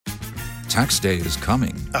Tax day is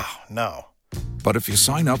coming. Oh, no. But if you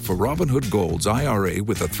sign up for Robinhood Gold's IRA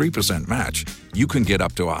with a 3% match, you can get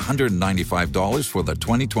up to $195 for the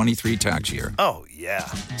 2023 tax year. Oh, yeah.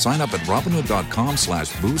 Sign up at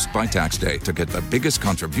Robinhood.com/boost by tax day to get the biggest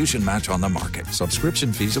contribution match on the market.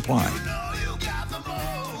 Subscription fees apply.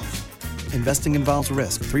 Investing involves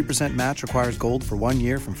risk. 3% match requires gold for 1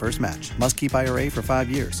 year from first match. Must keep IRA for 5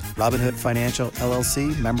 years. Robinhood Financial,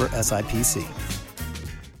 LLC, member SIPC.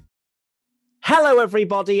 Hello,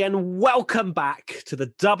 everybody, and welcome back to the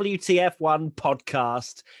WTF1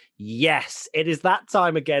 Podcast. Yes, it is that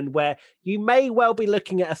time again where you may well be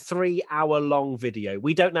looking at a 3-hour-long video.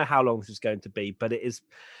 We don't know how long this is going to be, but it is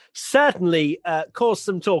certainly caused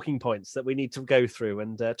some talking points that we need to go through.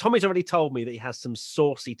 And Tommy's already told me that he has some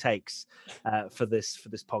saucy takes for this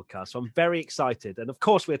podcast. So I'm very excited. And of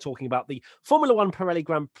course, we're talking about the Formula One Pirelli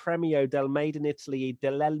Gran Premio del Made in Italy,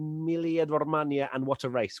 dell'Emilia Romagna, and what a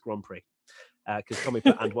race Grand Prix. Because Tommy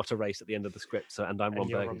put "and what a race" at the end of the script, so and I'm Ron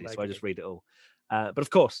Burgundy, so I just read it all. But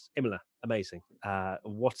of course, Imola, amazing.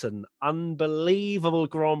 What an unbelievable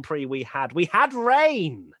Grand Prix we had. We had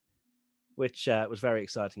rain, which was very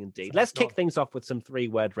exciting indeed. Let's kick things off with some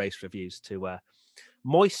 3-word race reviews to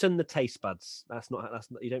moisten the taste buds. That's not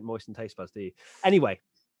you don't moisten taste buds, do you? Anyway,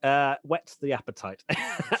 whet the appetite.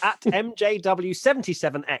 At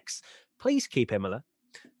MJW77X, please keep Imola.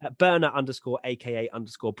 Burner _ aka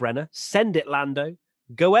 _ Brenner, send it Lando,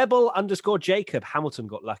 Goebel _ Jacob, Hamilton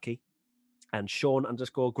got lucky, and Sean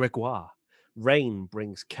 _ Gregoire, rain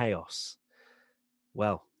brings chaos.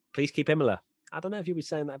 Well, please keep Imola. I don't know if you'd be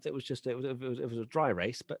saying that if it was just it was a dry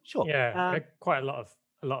race, but sure. Yeah, quite a lot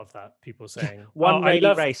of that. People saying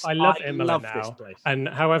race. I love Imola now, and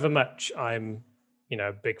however much I'm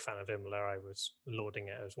a big fan of Imola, I was lauding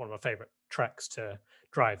it as one of my favorite tracks to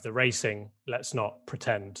drive. The racing, let's not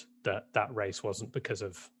pretend that race wasn't because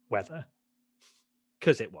of weather.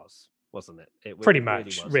 Because it was, wasn't it? Pretty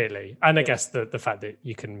much, really. And I guess the fact that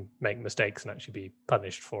you can make mistakes and actually be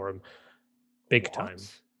punished for them big time.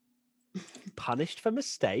 Punished for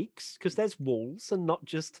mistakes? Because there's walls and not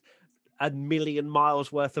just a million miles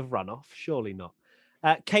worth of runoff? Surely not.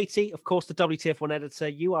 Katie, of course, the WTF1 editor,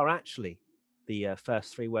 you are actually the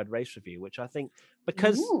first 3-word race review, which I think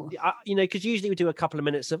because usually we do a couple of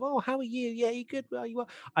minutes of how are you? Yeah, you good? Well, you are.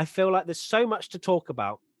 I feel like there's so much to talk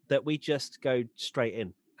about that we just go straight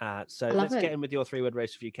in. So let's get in with your 3-word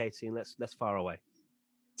race review, Katie, and let's fire away.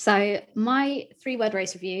 So my 3-word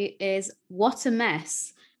race review is what a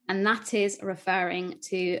mess. And that is referring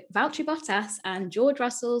to Valtteri Bottas and George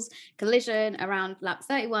Russell's collision around lap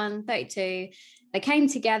 31, 32. They came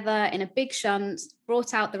together in a big shunt,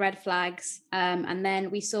 brought out the red flags, and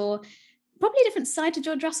then we saw probably a different side to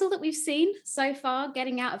George Russell that we've seen so far,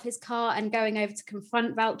 getting out of his car and going over to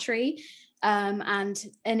confront Valtteri, and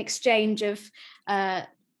an exchange of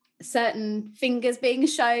certain fingers being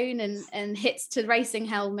shown and hits to racing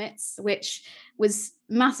helmets, which was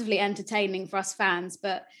massively entertaining for us fans,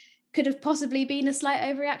 but could have possibly been a slight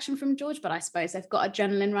overreaction from George. But I suppose they've got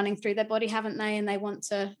adrenaline running through their body, haven't they? And they want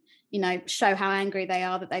to show how angry they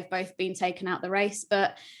are that they've both been taken out the race.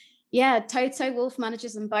 But yeah, Toto Wolff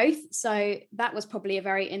manages them both. So that was probably a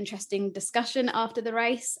very interesting discussion after the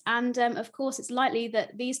race. And of course, it's likely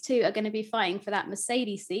that these two are going to be fighting for that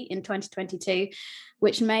Mercedes seat in 2022,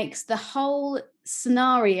 which makes the whole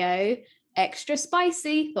scenario extra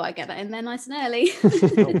spicy. Thought I'd get that in there nice and early.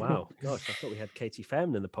 Oh, wow. Gosh, I thought we had Katie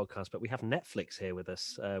Fairman in the podcast, but we have Netflix here with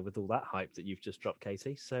us with all that hype that you've just dropped,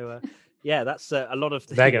 Katie. So, yeah, that's a lot of...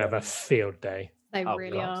 They're going to have a field day. They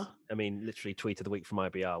really are. I mean, literally tweet of the week from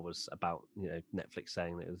IBR was about, Netflix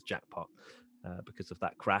saying that it was jackpot because of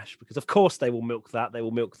that crash. Because, of course, they will milk that. They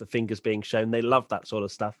will milk the fingers being shown. They love that sort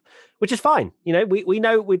of stuff, which is fine. We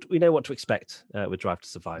know what to expect with Drive to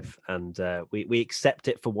Survive, and we accept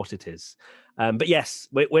it for what it is. But yes,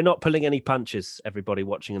 we're not pulling any punches, everybody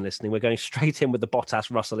watching and listening. We're going straight in with the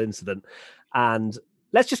Bottas-Russell incident. And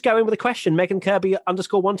let's just go in with a question. Megan Kirby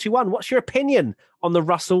 _121. What's your opinion on the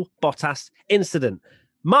Russell-Bottas incident?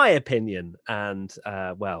 My opinion, and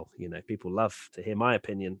people love to hear my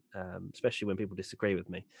opinion, especially when people disagree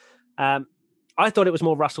with me. I thought it was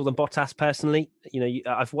more Russell than Bottas personally.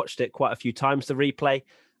 I've watched it quite a few times, the replay,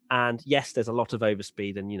 and yes, there's a lot of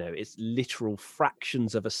overspeed, and it's literal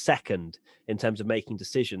fractions of a second in terms of making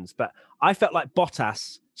decisions. But I felt like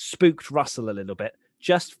Bottas spooked Russell a little bit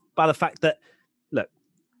just by the fact that, look,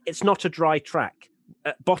 it's not a dry track.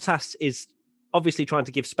 Bottas is obviously trying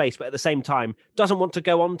to give space, but at the same time doesn't want to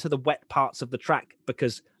go on to the wet parts of the track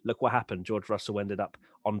because look what happened. George Russell ended up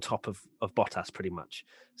on top of Bottas pretty much.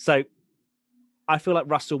 So I feel like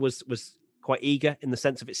Russell was quite eager in the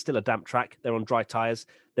sense of it's still a damp track. They're on dry tyres.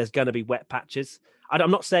 There's going to be wet patches.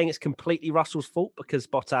 I'm not saying it's completely Russell's fault because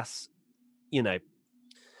Bottas, I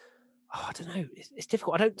don't know. It's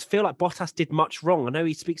difficult. I don't feel like Bottas did much wrong. I know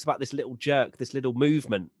he speaks about this little jerk, this little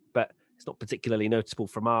movement, but it's not particularly noticeable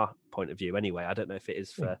from our point of view anyway. I don't know if it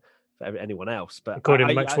is for anyone else. But he called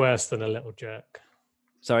him much worse than a little jerk.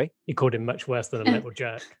 Sorry? He called him much worse than a little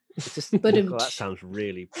jerk. It's just, that sounds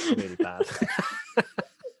really, really bad.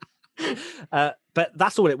 But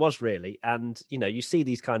that's all it was really. And, you see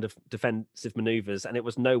these kind of defensive maneuvers and it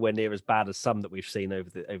was nowhere near as bad as some that we've seen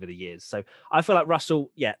over the years. So I feel like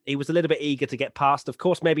Russell, he was a little bit eager to get past. Of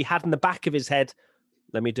course, maybe had in the back of his head,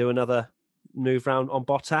 let me do another move round on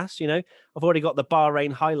Bottas. I've already got the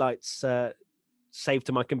Bahrain highlights saved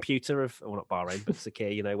to my computer not Bahrain, but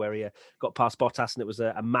Sakir, where he got past Bottas and it was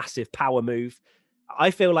a massive power move.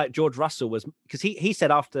 I feel like George Russell was, because he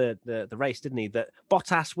said after the race, didn't he, that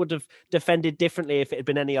Bottas would have defended differently if it had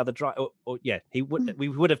been any other driver. We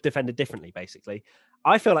would have defended differently, basically.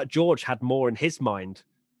 I feel like George had more in his mind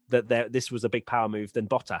that this was a big power move than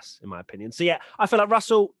Bottas, in my opinion. So, I feel like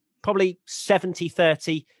Russell, probably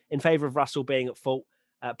 70-30 in favour of Russell being at fault.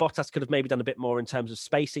 Bottas could have maybe done a bit more in terms of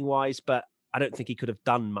spacing-wise, but I don't think he could have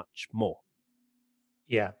done much more.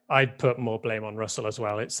 Yeah, I'd put more blame on Russell as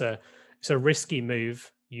well. It's a risky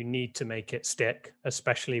move. You need to make it stick,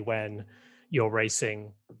 especially when you're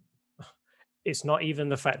racing. It's not even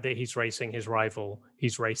the fact that he's racing his rival.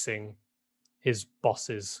 He's racing his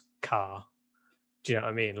boss's car. Do you know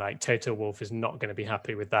what I mean? Like Toto Wolff is not going to be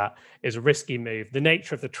happy with that. It's a risky move. The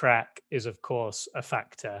nature of the track is, of course, a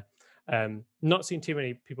factor. Not seen too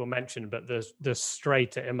many people mention, but the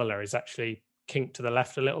straight at Imola is actually kinked to the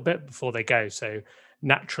left a little bit before they go. So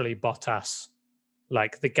naturally, Bottas,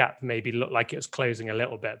 like the gap maybe looked like it was closing a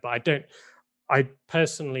little bit, but I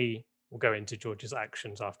personally will go into George's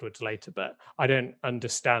actions afterwards later, but I don't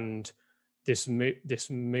understand this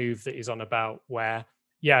move that he's on about where,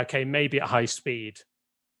 maybe at high speed,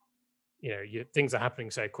 things are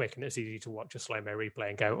happening so quick and it's easy to watch a slow-mo replay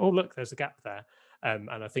and go, oh, look, there's a gap there. And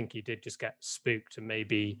I think he did just get spooked and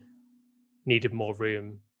maybe needed more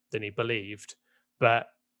room than he believed. But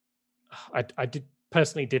I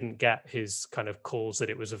personally didn't get his kind of calls that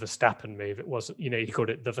it was a Verstappen move. It wasn't, he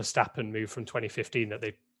called it the Verstappen move from 2015 that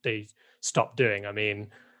they stopped doing. I mean,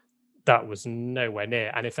 that was nowhere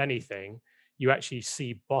near. And if anything, you actually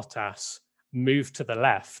see Bottas move to the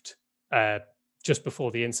left just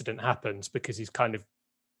before the incident happens because he's kind of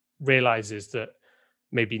realizes that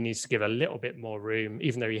maybe he needs to give a little bit more room,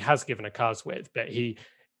 even though he has given a car's width. But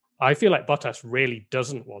I feel like Bottas really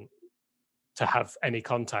doesn't want to have any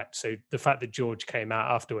contact. So the fact that George came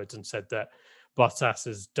out afterwards and said that Bottas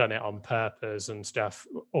has done it on purpose and stuff,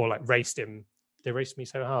 or like raced him, they raced me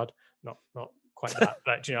so hard, not quite that,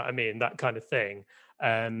 but do you know what I mean? That kind of thing.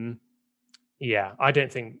 I don't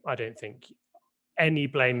think any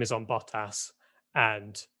blame is on Bottas,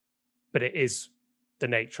 but it is the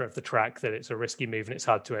nature of the track that it's a risky move and it's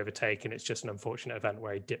hard to overtake, and it's just an unfortunate event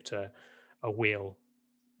where he dipped a wheel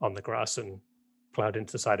on the grass and plowed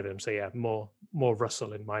into the side of him. So more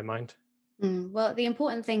Russell in my mind. Well, the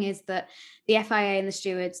important thing is that the FIA and the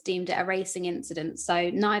stewards deemed it a racing incident. So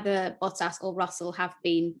neither Bottas or Russell have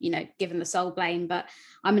been, given the sole blame, but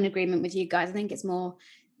I'm in agreement with you guys. I think it's more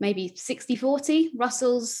maybe 60-40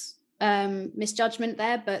 Russell's misjudgment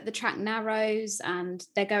there, but the track narrows and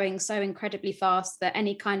they're going so incredibly fast that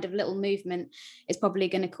any kind of little movement is probably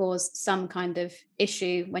going to cause some kind of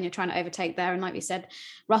issue when you're trying to overtake there. And like we said,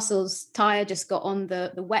 Russell's tyre just got on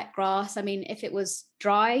the wet grass. I mean, if it was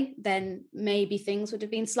dry, then maybe things would have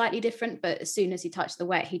been slightly different, but as soon as he touched the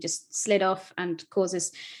wet, he just slid off and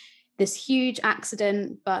causes this huge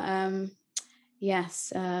accident. But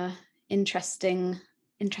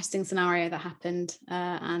interesting scenario that happened,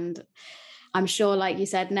 and I'm sure, like you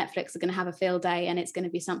said, Netflix are going to have a field day and it's going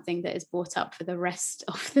to be something that is brought up for the rest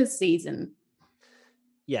of the season.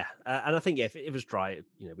 And I think if it was dry,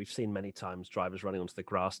 we've seen many times drivers running onto the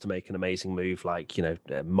grass to make an amazing move, like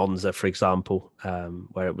Monza, for example,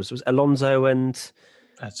 where it was Alonso and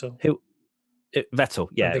Vettel. Vettel,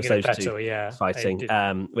 it was those two fighting.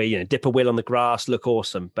 Where dip a wheel on the grass, look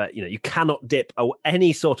awesome, but you cannot dip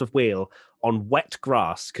any sort of wheel on wet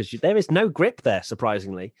grass because there is no grip there.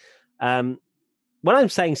 Surprisingly, when I'm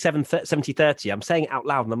saying 70-30, I'm saying it out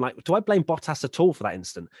loud, and I'm like, do I blame Bottas at all for that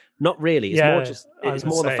incident? Not really. It's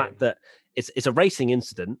more the fact that it's a racing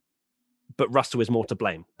incident, but Russell is more to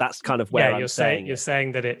blame. That's kind of where I'm saying. You're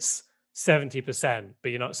saying that it's 70%, but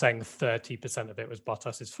you're not saying 30% of it was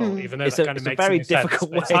Bottas's fault, even though that kind of makes a very difficult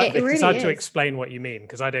way. It's hard to explain what you mean,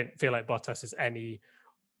 because I don't feel like Bottas is any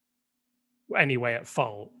way at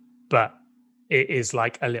fault, but it is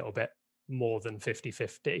like a little bit more than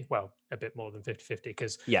 50-50. Well, a bit more than 50-50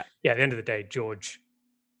 because at the end of the day, George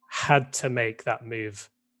had to make that move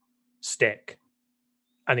stick,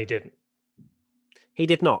 and he didn't. He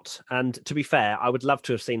did not. And to be fair, I would love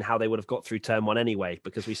to have seen how they would have got through turn one anyway,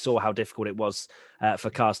 because we saw how difficult it was for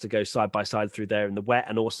cars to go side by side through there in the wet.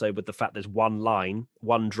 And also with the fact there's one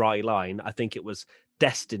dry line, I think it was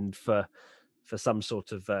destined for some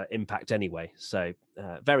sort of impact anyway. So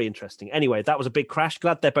very interesting. Anyway, that was a big crash.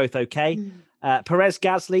 Glad they're both okay. Perez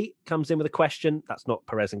Gasly comes in with a question. That's not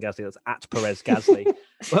Perez and Gasly, that's at Perez Gasly.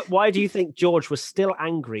 But why do you think George was still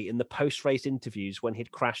angry in the post-race interviews when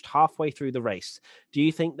he'd crashed halfway through the race? Do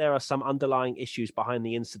you think there are some underlying issues behind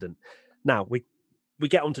the incident? Now, we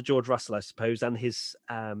get on to George Russell, I suppose, and his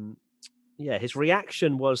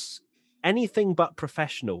reaction was anything but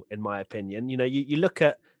professional, in my opinion. You know, you look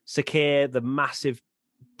at Sakir, the massive,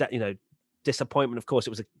 disappointment. Of course, it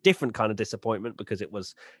was a different kind of disappointment because it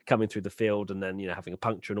was coming through the field and then, having a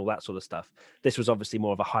puncture and all that sort of stuff. This was obviously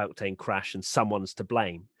more of a high octane crash and someone's to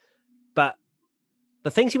blame. But the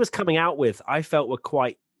things he was coming out with, I felt were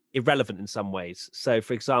quite irrelevant in some ways. So,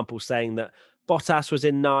 for example, saying that Bottas was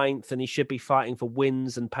in 9th and he should be fighting for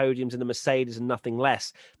wins and podiums in the Mercedes and nothing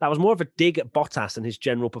less. That was more of a dig at Bottas and his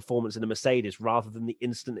general performance in the Mercedes rather than the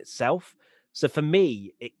incident itself. So for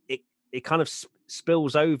me, it kind of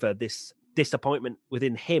spills over this disappointment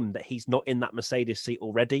within him that he's not in that Mercedes seat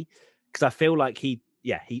already. Because I feel like he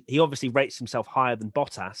obviously rates himself higher than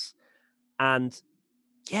Bottas. And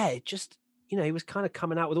it just, he was kind of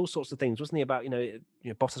coming out with all sorts of things, wasn't he? About,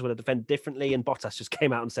 Bottas would have defended differently. And Bottas just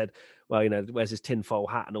came out and said, well, where's his tinfoil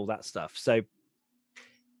hat and all that stuff. So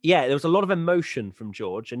there was a lot of emotion from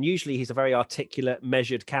George. And usually he's a very articulate,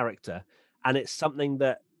 measured character. And it's something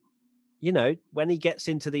that, when he gets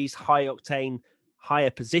into these high octane,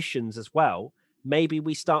 higher positions as well, maybe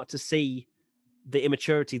we start to see the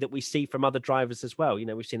immaturity that we see from other drivers as well.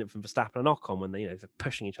 We've seen it from Verstappen and Ocon when they're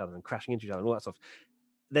pushing each other and crashing into each other and all that stuff.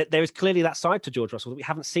 There is clearly that side to George Russell that we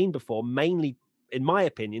haven't seen before, mainly, in my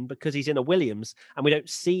opinion, because he's in a Williams and we don't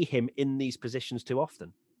see him in these positions too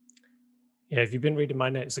often. Yeah, have you been reading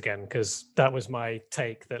my notes again? Because that was my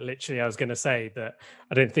take, that literally I was going to say that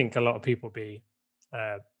I don't think a lot of people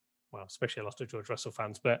especially a lot of George Russell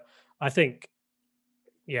fans, but I think,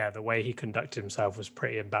 the way he conducted himself was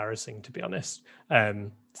pretty embarrassing, to be honest.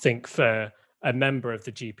 Think for a member of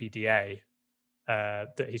the GPDA,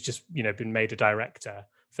 that he's just, been made a director,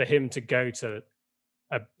 for him to go to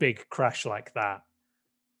a big crash like that.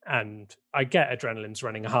 And I get adrenaline's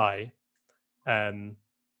running high.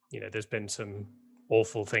 There's been some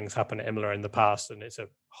awful things happen at Imola in the past, and it's a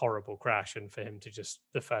horrible crash. And for him to just,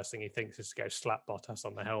 the first thing he thinks is to go slap Bottas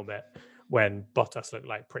on the helmet, when Bottas looked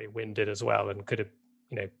like pretty winded as well, and could have,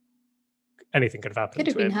 anything could have happened. Could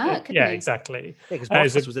have been hurt. Yeah, exactly. Yeah, because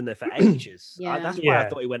Bottas was in there for ages. That's why I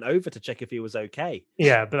thought he went over to check if he was okay.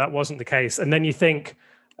 Yeah, but that wasn't the case. And then you think,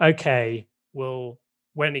 okay, well,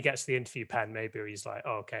 when he gets to the interview pen, maybe he's like,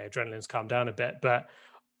 oh, okay, adrenaline's calmed down a bit. But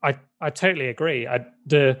I totally agree.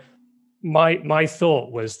 My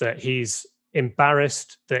thought was that he's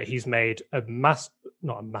embarrassed that he's made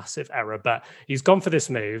not a massive error, but he's gone for this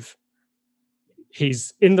move.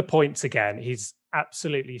 He's in the points again. He's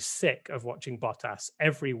absolutely sick of watching Bottas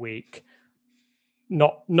every week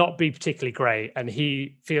not be particularly great, and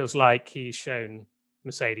he feels like he's shown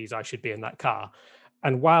Mercedes I should be in that car.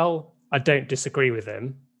 And while I don't disagree with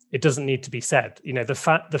him, it doesn't need to be said.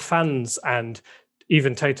 The fans and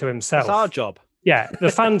even Toto himself. It's our job. Yeah, the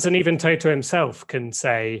fans and even Toto himself can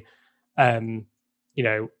say, can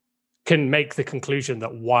make the conclusion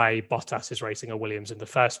that why Bottas is racing a Williams in the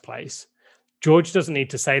first place. George doesn't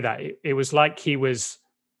need to say that. It was like he was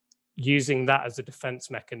using that as a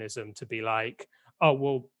defense mechanism to be like, oh,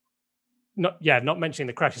 well, not mentioning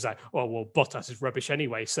the crash. He's like, oh, well, Bottas is rubbish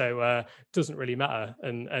anyway, so it doesn't really matter.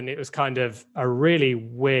 And it was kind of a really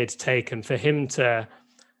weird take. And for him to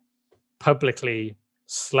publicly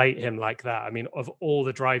slate him like that, I mean, of all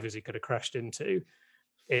the drivers he could have crashed into,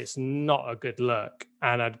 it's not a good look.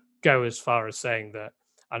 And I'd go as far as saying that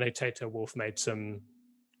I know Toto Wolff made some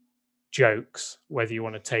jokes, whether you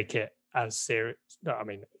want to take it as serious. No, I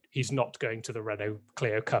mean, he's not going to the Renault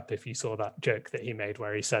Clio Cup, if you saw that joke that he made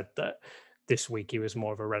where he said that this week he was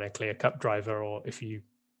more of a Renault Clio Cup driver, or if you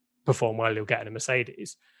perform well, you'll get in a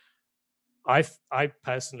Mercedes. I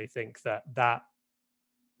personally think that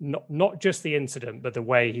not just the incident, but the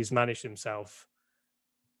way he's managed himself,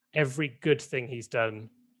 every good thing he's done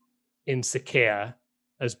in Sakir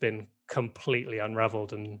has been completely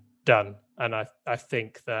unraveled and done. And I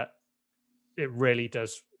think that it really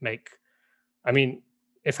does make, I mean,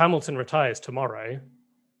 if Hamilton retires tomorrow,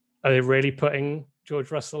 are they really putting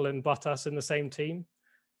George Russell and Bottas in the same team?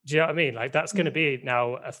 Do you know what I mean? Like, that's going to be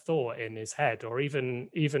now a thought in his head, or even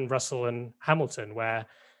Russell and Hamilton, where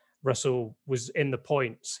Russell was in the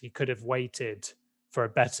points. He could have waited for a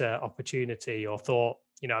better opportunity, or thought,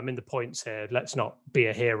 I'm in the points here. Let's not be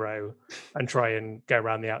a hero and try and go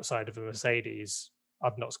around the outside of a Mercedes.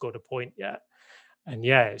 I've not scored a point yet. And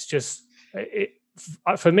yeah, it's just,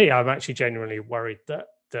 for me, I'm actually genuinely worried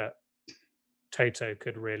that Toto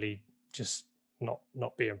could really just not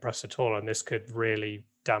be impressed at all. And this could really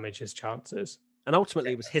damage his chances. And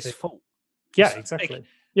ultimately, it was his fault. Yeah, exactly.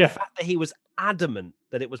 The fact that he was adamant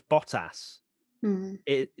that it was Bottas,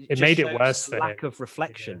 it made it worse for him. Lack of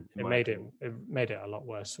reflection. It made it a lot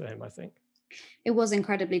worse for him, I think. It was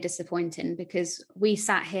incredibly disappointing, because we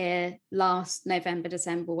sat here last November,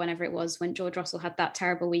 December, whenever it was, when George Russell had that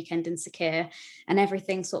terrible weekend in Sakir, and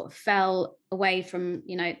everything sort of fell away from,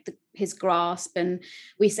 his grasp. And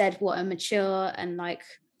we said what a mature and like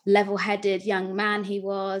level-headed young man he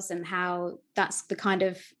was, and how that's the kind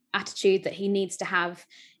of attitude that he needs to have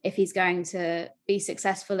if he's going to be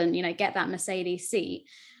successful and, get that Mercedes seat.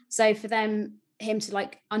 So for him to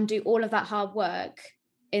like undo all of that hard work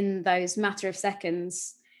in those matter of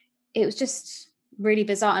seconds, it was just really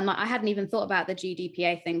bizarre. And like, I hadn't even thought about the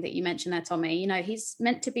GDPA thing that you mentioned there, Tommy. He's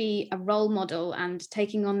meant to be a role model and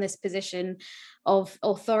taking on this position of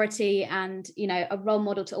authority and, a role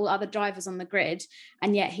model to all other drivers on the grid.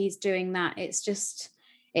 And yet he's doing that.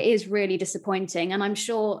 It is really disappointing. And I'm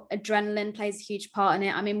sure adrenaline plays a huge part in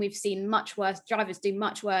it. I mean, we've seen much worse drivers do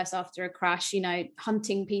much worse after a crash,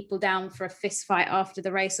 hunting people down for a fist fight after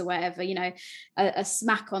the race or whatever. A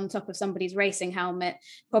smack on top of somebody's racing helmet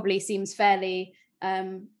probably seems fairly,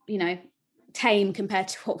 tame compared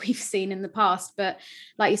to what we've seen in the past. But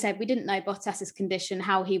like you said, we didn't know Bottas's condition,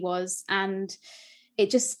 how he was. And it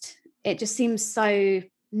just seems so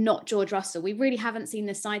not George Russell. We really haven't seen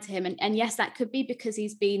this side to him. And yes, that could be because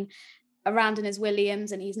he's been around in his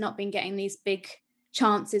Williams and he's not been getting these big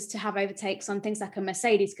chances to have overtakes on things like a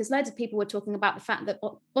Mercedes, because loads of people were talking about the fact that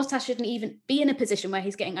Bottas shouldn't even be in a position where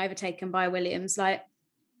he's getting overtaken by a Williams. Like,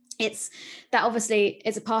 that obviously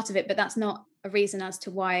is a part of it, but that's not a reason as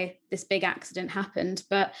to why this big accident happened.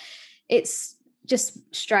 But it's just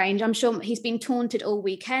strange. I'm sure he's been taunted all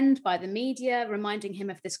weekend by the media, reminding him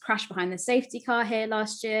of this crash behind the safety car here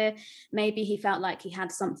last year. Maybe he felt like he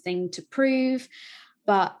had something to prove.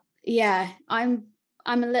 But yeah, I'm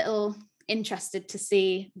a little interested to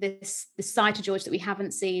see this side to George that we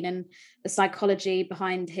haven't seen, and the psychology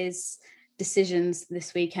behind his decisions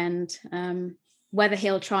this weekend. Whether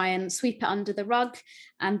he'll try and sweep it under the rug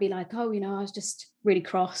and be like, I was just really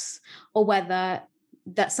cross, or whether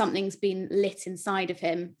that something's been lit inside of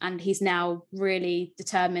him and he's now really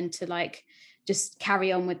determined to like just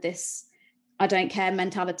carry on with this I don't care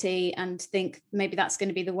mentality and think maybe that's going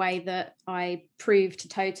to be the way that I prove to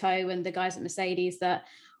Toto and the guys at Mercedes that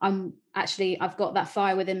I've got that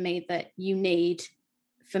fire within me that you need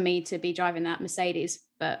for me to be driving that Mercedes.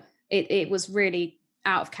 But it was really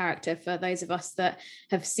out of character for those of us that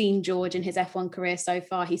have seen George in his F1 career so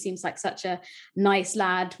far. He seems like such a nice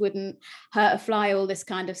lad, wouldn't hurt a fly, all this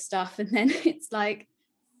kind of stuff. And then it's like,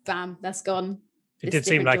 bam, that's gone. It did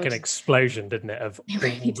seem like an explosion, didn't it? Of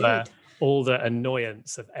all the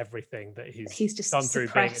annoyance of everything that he's just gone through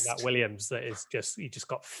suppressed. Being in that Williams, that is just, he just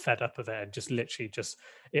got fed up of it and just literally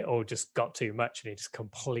it all just got too much and he just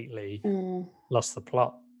completely lost the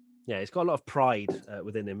plot. Yeah, he's got a lot of pride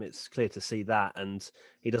within him. It's clear to see that. And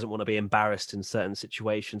he doesn't want to be embarrassed in certain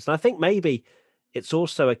situations. And I think maybe it's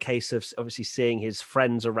also a case of obviously seeing his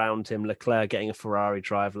friends around him, Leclerc getting a Ferrari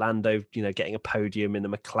drive, Lando, getting a podium in the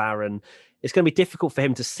McLaren. It's going to be difficult for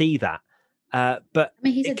him to see that. But I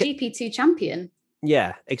mean, he's a GP2 champion.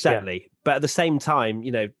 Yeah, exactly. Yeah. But at the same time,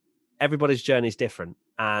 everybody's journey is different.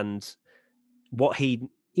 And what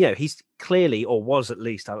he's clearly, or was at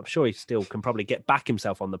least, I'm sure he still can probably get back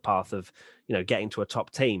himself on the path of, getting to a top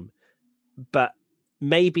team. But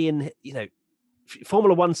maybe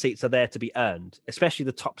Formula One seats are there to be earned, especially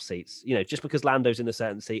the top seats. Just because Lando's in a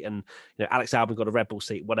certain seat and, Alex Albon got a Red Bull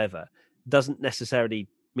seat, whatever, doesn't necessarily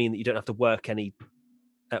mean that you don't have to work any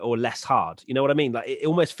or less hard. You know what I mean? Like, it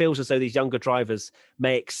almost feels as though these younger drivers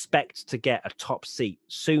may expect to get a top seat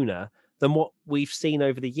sooner than what we've seen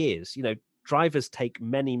over the years. Drivers take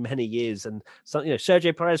many, many years. And so,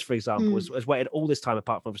 Sergio Perez, for example, has waited all this time,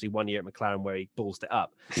 apart from obviously 1 year at McLaren where he ballsed it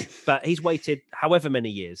up. But he's waited however many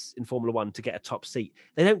years in Formula One to get a top seat.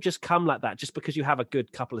 They don't just come like that just because you have a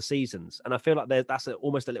good couple of seasons. And I feel like that's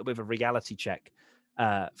almost a little bit of a reality check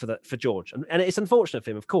for George. And it's unfortunate for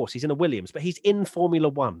him, of course. He's in a Williams, but he's in Formula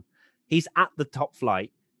One. He's at the top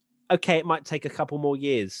flight. okay, it might take a couple more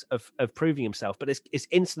years of proving himself, but it's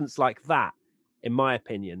incidents like that, in my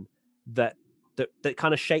opinion, that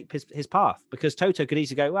kind of shape his path. Because Toto could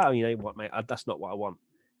easily go, well, you know what, mate, that's not what I want.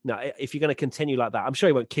 No, if you're going to continue like that, I'm sure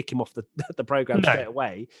he won't kick him off the program straight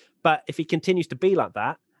away. But if he continues to be like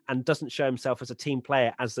that and doesn't show himself as a team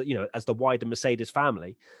player, as the wider Mercedes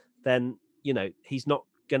family, then he's not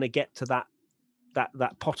going to get to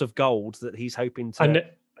that pot of gold that he's hoping to.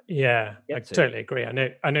 I totally agree. I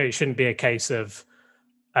know it shouldn't be a case of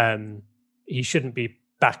he shouldn't be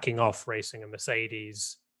backing off racing a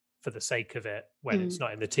Mercedes for the sake of it when it's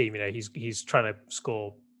not in the team. He's trying to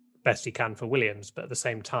score best he can for Williams, but at the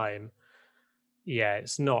same time,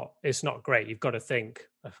 it's not great. You've got to think,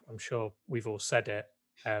 I'm sure we've all said it,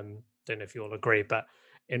 don't know if you all agree, but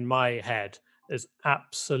in my head, there's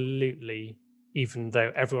absolutely, even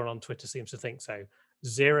though everyone on Twitter seems to think so,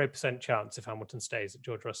 0% chance if Hamilton stays that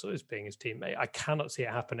George Russell is being his teammate. I cannot see it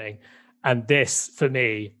happening. And this, for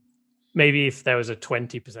me, maybe if there was a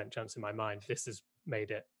 20% chance in my mind, this has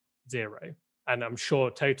made it 0. And I'm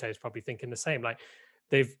sure Toto is probably thinking the same. Like,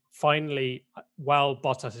 they've finally, while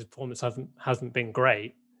Bottas' performance hasn't been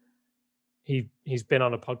great, he's been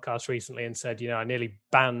on a podcast recently and said, I nearly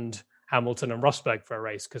banned Hamilton and Rosberg for a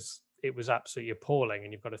race because it was absolutely appalling.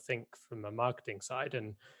 And you've got to think from a marketing side.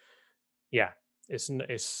 And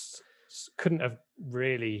it's couldn't have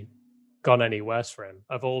really gone any worse for him.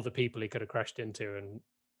 Of all the people he could have crashed into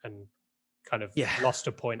and kind of lost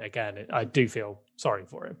a point again, I do feel sorry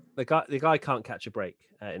for him. The guy can't catch a break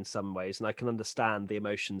in some ways, and I can understand the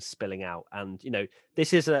emotions spilling out. And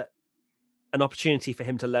this is an opportunity for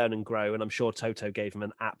him to learn and grow. And I'm sure Toto gave him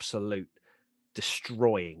an absolute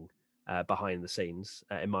destroying behind the scenes,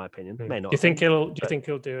 in my opinion. May not. Do you think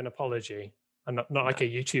he'll do an apology? And not like a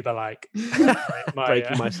YouTuber, like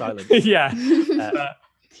breaking my silence.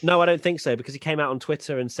 No, I don't think so, because he came out on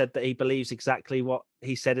Twitter and said that he believes exactly what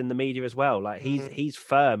he said in the media as well. Like he's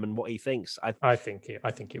firm in what he thinks. I think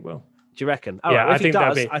he will. Do you reckon? If he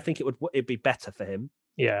does, I think it'd be better for him.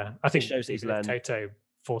 Yeah, I think it shows that he's learned. Toto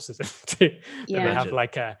forces him to have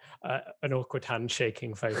like an awkward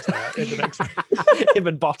handshaking photo in the next him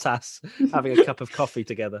and Bottas having a cup of coffee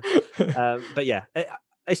together. But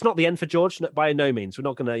it's not the end for George by no means. We're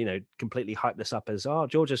not going to, completely hype this up as,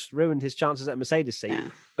 George has ruined his chances at Mercedes seat. Yeah.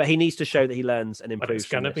 But he needs to show that he learns and improves. But it's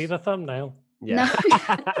going to be the thumbnail. Yeah.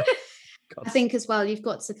 No. I think as well, you've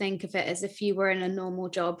got to think of it as if you were in a normal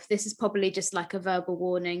job. This is probably just like a verbal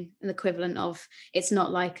warning, an equivalent of, it's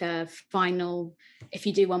not like a final, if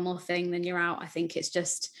you do one more thing, then you're out. I think it's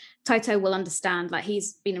just, Toto will understand, like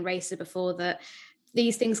he's been a racer before, that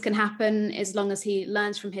these things can happen as long as he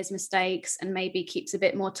learns from his mistakes and maybe keeps a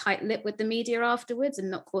bit more tight-lipped with the media afterwards and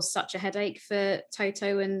not cause such a headache for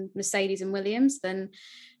Toto and Mercedes and Williams. Then,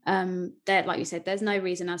 like you said, there's no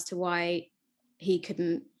reason as to why he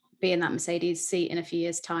couldn't be in that Mercedes seat in a few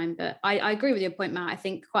years' time. But I agree with your point, Matt. I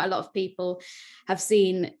think quite a lot of people have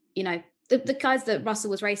seen, the guys that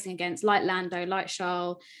Russell was racing against, like Lando, like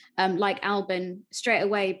Charles, like Albon, straight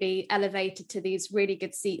away be elevated to these really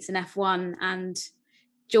good seats in F1. And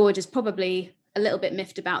George is probably a little bit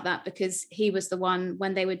miffed about that because he was the one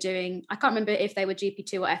when they were doing, I can't remember if they were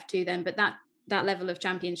GP2 or F2 then, but that level of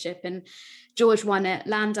championship, and George won it.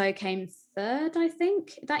 Lando came third, I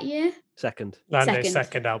think, that year. Second. Lando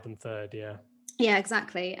second, Albon third, yeah. Yeah,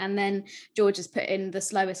 exactly. And then George has put in the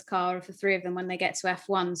slowest car of the three of them when they get to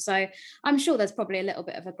F1. So I'm sure there's probably a little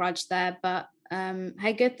bit of a grudge there, but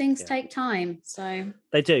hey, good things take time. So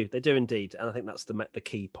they do indeed. And I think that's the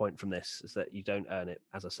key point from this, is that you don't earn it,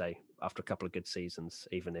 as I say, after a couple of good seasons,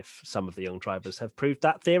 even if some of the young drivers have proved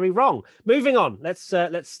that theory wrong. Moving on, let's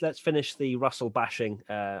finish the Russell bashing.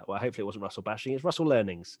 Well, hopefully it wasn't Russell bashing, it's Russell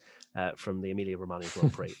learnings from the Emilia Romagna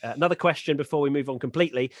Grand Prix. Another question before we move on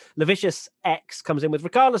completely. Lavicious X comes in with,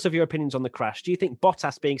 regardless of your opinions on the crash, do you think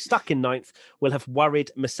Bottas being stuck in ninth will have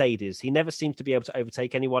worried Mercedes? He never seemed to be able to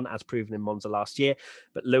overtake anyone, as proven in Monza last year,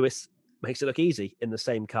 but Lewis makes it look easy in the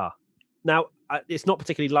same car. Now, it's not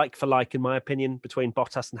particularly like for like, in my opinion, between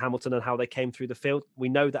Bottas and Hamilton and how they came through the field. We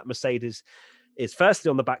know that Mercedes is firstly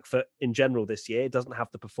on the back foot in general this year. It doesn't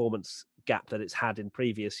have the performance gap that it's had in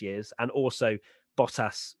previous years. And also,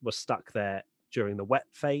 Bottas was stuck there during the wet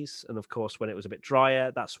phase. And of course, when it was a bit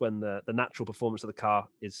drier, that's when the natural performance of the car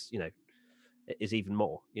is even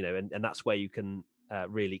more, and that's where you can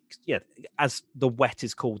really, as the wet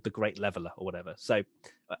is called, the great leveler or whatever. So,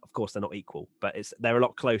 of course, they're not equal, but they're a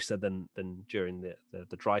lot closer than during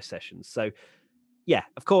the dry sessions. So, yeah,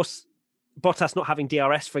 of course, Bottas not having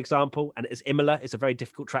DRS, for example, and it's Imola, it's a very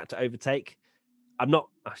difficult track to overtake.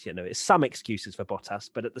 It's some excuses for Bottas,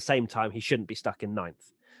 but at the same time, he shouldn't be stuck in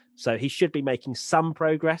ninth. So he should be making some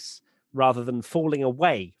progress rather than falling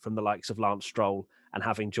away from the likes of Lance Stroll and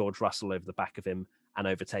having George Russell over the back of him and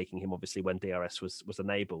overtaking him, obviously, when DRS was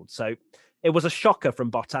enabled. So it was a shocker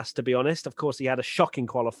from Bottas, to be honest. Of course, he had a shocking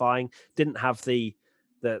qualifying, didn't have the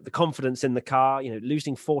confidence in the car,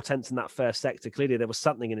 losing 4 tenths in that first sector. Clearly, there was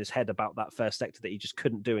something in his head about that first sector that he just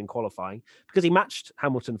couldn't do in qualifying, because he matched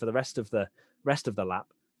Hamilton for the rest of the lap.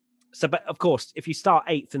 So, but of course, if you start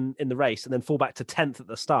 8th in the race and then fall back to 10th at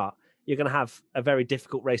the start, you're going to have a very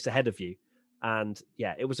difficult race ahead of you. And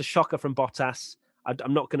yeah, it was a shocker from Bottas.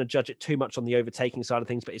 I'm not going to judge it too much on the overtaking side of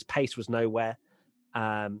things, but his pace was nowhere.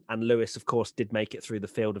 And Lewis, of course, did make it through the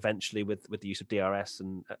field eventually with the use of DRS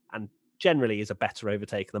and generally is a better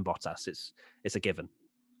overtaker than Bottas. It's a given.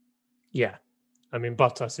 Yeah. I mean,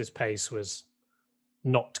 Bottas's pace was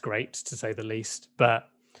not great, to say the least. But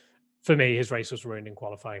for me, his race was ruined in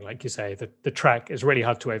qualifying. Like you say, the track is really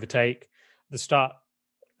hard to overtake. The start,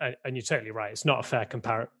 and you're totally right, it's not a fair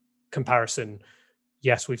comparison.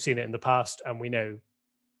 Yes, we've seen it in the past, and we know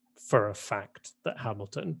for a fact that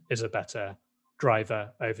Hamilton is a better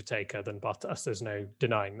driver overtaker than Bottas. There's no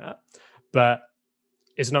denying that. But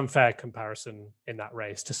it's an unfair comparison in that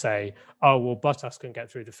race to say, oh, well, Bottas couldn't get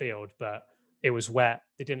through the field, but it was wet.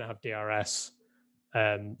 They didn't have DRS.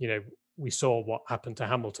 We saw what happened to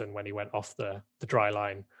Hamilton when he went off the dry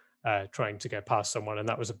line, trying to go past someone, and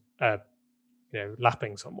that was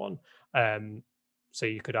lapping someone. So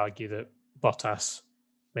you could argue that Bottas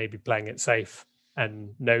may be playing it safe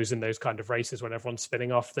and knows in those kind of races when everyone's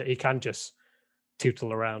spinning off that he can just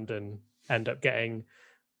tootle around and end up getting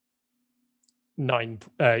 9th,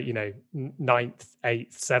 8th,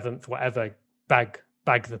 7th, whatever, bag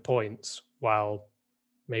the points, while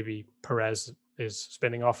maybe Perez is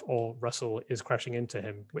spinning off or Russell is crashing into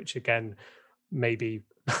him, which again maybe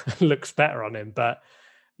looks better on him. But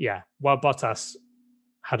yeah, while Bottas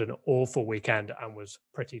had an awful weekend and was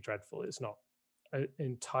pretty dreadful, it's not an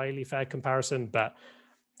entirely fair comparison. But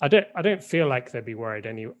I don't feel like they'd be worried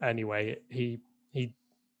anyway. He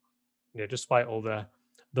despite all the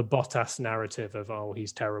Bottas narrative of, oh,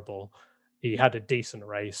 he's terrible, he had a decent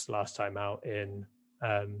race last time out in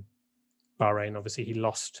Bahrain. Obviously, he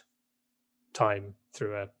lost time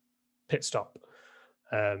through a pit stop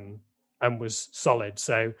and was solid.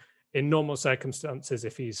 So in normal circumstances,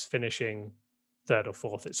 if he's finishing 3rd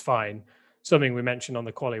or 4th, it's fine. Something we mentioned on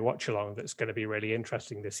the quali watch along that's going to be really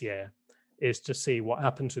interesting this year is to see what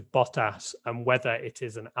happens with Bottas and whether it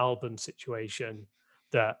is an Albon situation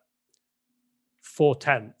that 4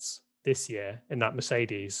 tenths this year in that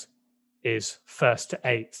Mercedes is 1st to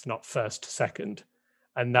 8th, not 1st to 2nd.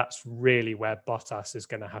 And that's really where Bottas is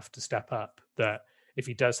going to have to step up. That if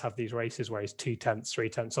he does have these races where he's 2 tenths, 3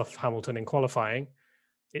 tenths off Hamilton in qualifying,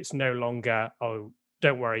 it's no longer, oh,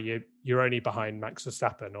 don't worry, you're only behind Max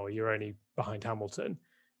Verstappen or you're only behind Hamilton.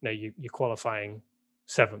 No, you're qualifying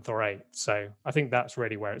 7th or 8th. So I think that's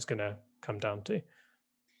really where it's going to come down to.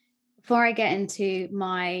 Before I get into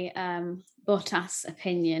my Bottas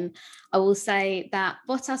opinion, I will say that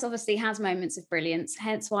Bottas obviously has moments of brilliance,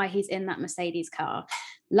 hence why he's in that Mercedes car.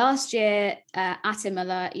 Last year at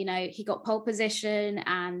Imola, he got pole position,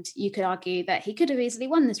 and you could argue that he could have easily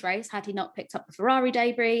won this race had he not picked up the Ferrari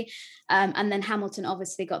debris. And then Hamilton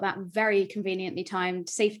obviously got that very conveniently timed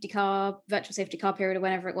virtual safety car period, or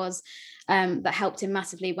whenever it was, that helped him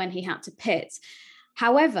massively when he had to pit.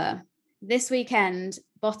 However, this weekend,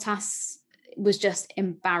 Bottas was just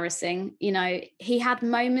embarrassing. He had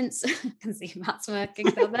moments. I can see Matt's working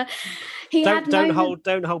there. Don't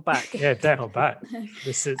hold back. Yeah, don't hold back.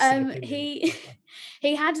 This is he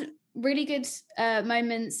had really good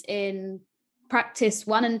moments in practice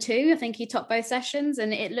 1 and 2. I think he topped both sessions,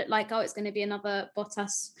 and it looked like, it's going to be another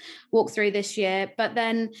Bottas walkthrough this year. But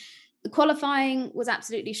then the qualifying was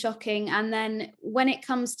absolutely shocking. And then when it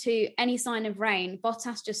comes to any sign of rain,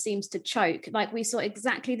 Bottas just seems to choke. Like we saw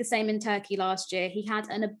exactly the same in Turkey last year. He had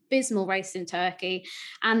an abysmal race in Turkey,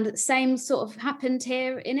 and same sort of happened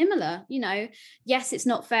here in Imola. Yes, it's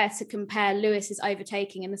not fair to compare Lewis's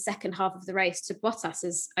overtaking in the second half of the race to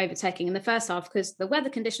Bottas's overtaking in the first half, because the weather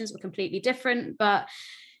conditions were completely different. But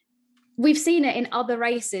we've seen it in other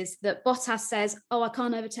races that Bottas says, I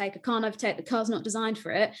can't overtake, the car's not designed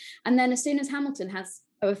for it. And then as soon as Hamilton has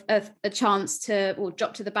a chance to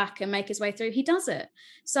drop to the back and make his way through, he does it.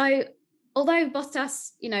 So although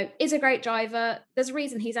Bottas, is a great driver, there's a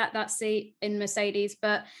reason he's at that seat in Mercedes,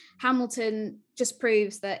 but Hamilton just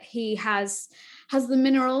proves that he has the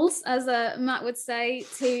minerals, as Matt would say,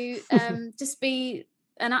 to just be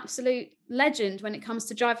an absolute legend when it comes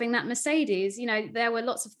to driving that Mercedes. There were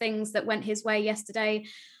lots of things that went his way yesterday.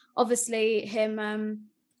 Obviously, him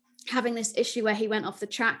having this issue where he went off the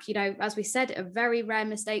track, as we said, a very rare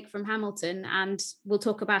mistake from Hamilton. And we'll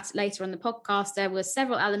talk about it later on the podcast. There were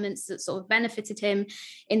several elements that sort of benefited him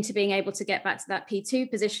into being able to get back to that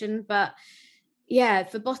P2 position. But yeah,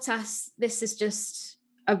 for Bottas, this is just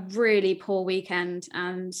a really poor weekend.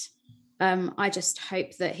 And I just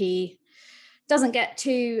hope that he doesn't get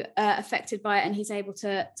too affected by it and he's able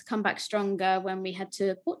to come back stronger when we head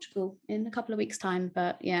to Portugal in a couple of weeks' time.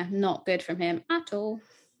 But yeah, not good from him at all.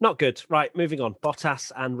 Not good. Right, moving on.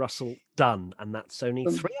 Bottas and Russell done. And that's only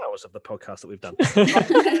 3 hours of the podcast that we've done.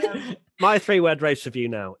 My 3-word race review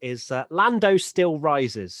now is Lando still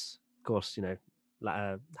rises. Of course,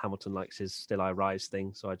 Hamilton likes his still I rise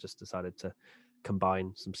thing. So I just decided to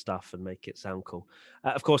combine some stuff and make it sound cool.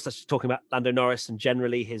 Of course, that's talking about Lando Norris and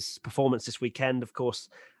generally his performance this weekend. Of course,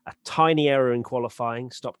 a tiny error in qualifying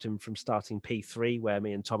stopped him from starting P3, where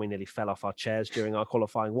me and Tommy nearly fell off our chairs during our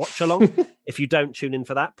qualifying watch along. If you don't tune in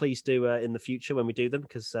for that, please do in the future when we do them,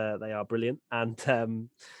 because they are brilliant. And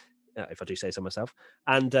if I do say so myself.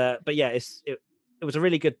 And but yeah, it was a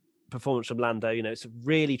really good performance from Lando. It's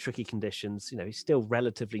really tricky conditions. He's still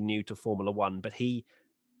relatively new to Formula One, but he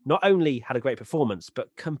not only had a great performance,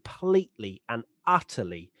 but completely and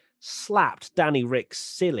utterly slapped Danny Rick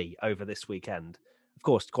silly over this weekend. Of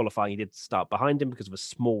course, qualifying, he did start behind him because of a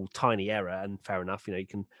small, tiny error, and fair enough, you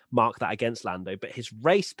can mark that against Lando, but his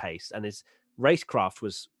race pace and his racecraft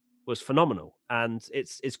was phenomenal. And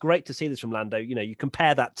it's great to see this from Lando. You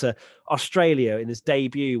compare that to Australia in his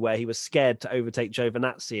debut where he was scared to overtake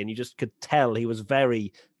Giovinazzi and you just could tell he was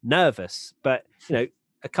very nervous. But,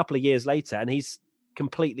 a couple of years later, and he's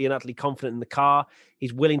completely and utterly confident in the car.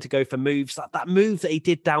 He's willing to go for moves. That move that he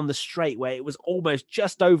did down the straight where it was almost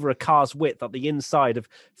just over a car's width at the inside of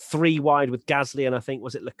 3 wide with Gasly and I think,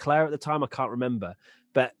 was it Leclerc at the time? I can't remember.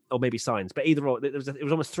 Or maybe Sainz. But either or, it was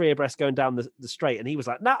almost 3 abreast going down the straight. And he was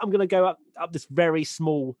like, I'm going to go up this very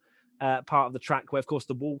small part of the track where, of course,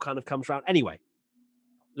 the wall kind of comes around. Anyway,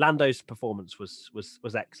 Lando's performance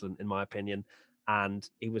was excellent, in my opinion. And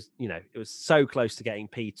he was, it was so close to getting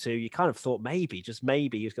P2. You kind of thought just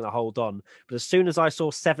maybe he was going to hold on. But as soon as I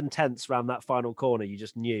saw 7/10 around that final corner, you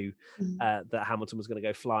just knew that Hamilton was going to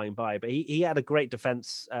go flying by. But he had a great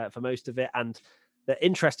defense for most of it. And the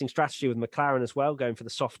interesting strategy with McLaren as well, going for the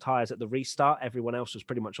soft tyres at the restart. Everyone else was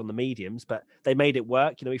pretty much on the mediums, but they made it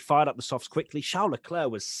work. He fired up the softs quickly. Charles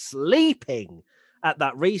Leclerc was sleeping at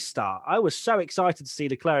that restart. I was so excited to see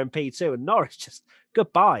Leclerc in P2 and Norris just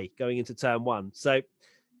goodbye going into turn 1. So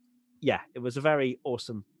yeah, it was a very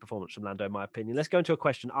awesome performance from Lando, in my opinion. Let's go into a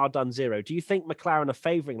question. R-Done0. Do you think McLaren are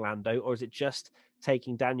favouring Lando, or is it just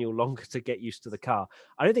taking Daniel longer to get used to the car?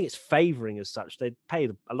 I don't think it's favouring as such. They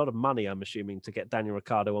paid a lot of money, I'm assuming, to get Daniel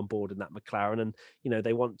Ricciardo on board in that McLaren. And,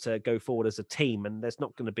 they want to go forward as a team, and there's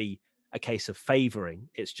not going to be a case of favouring.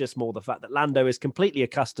 It's just more the fact that Lando is completely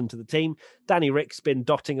accustomed to the team. Danny Rick's been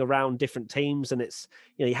dotting around different teams, and it's,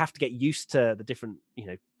 you have to get used to the different,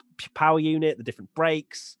 power unit, the different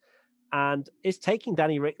brakes. And it's taking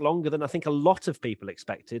Danny Rick longer than I think a lot of people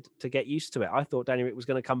expected to get used to it. I thought Danny Rick was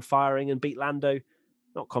going to come firing and beat Lando,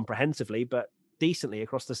 not comprehensively, but decently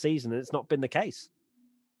across the season. And it's not been the case.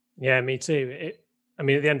 Yeah, me too. At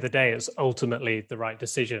the end of the day, it's ultimately the right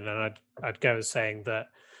decision. And I'd go as saying that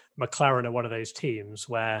McLaren are one of those teams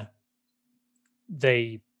where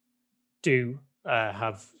they do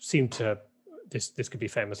seem to, this could be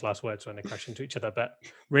famous last words when they crash into each other, but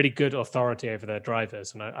really good authority over their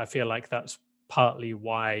drivers. And I feel like that's partly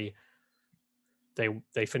why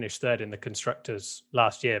they finished third in the constructors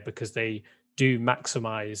last year, because they do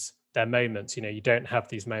maximize their moments. You don't have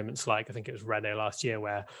these moments like, I think it was Renault last year,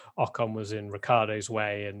 where Ocon was in Ricciardo's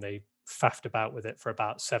way and they faffed about with it for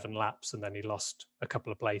about 7 laps and then he lost a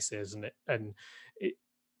couple of places. And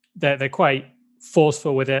they're quite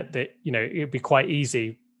forceful with it. That it'd be quite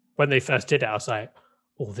easy. When they first did it, I was like,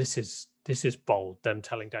 oh, this is bold, them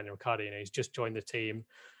telling Daniel Ricciardo, he's just joined the team.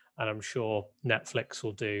 And I'm sure Netflix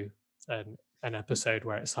will do an episode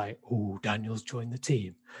where it's like, oh, Daniel's joined the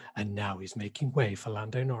team and now he's making way for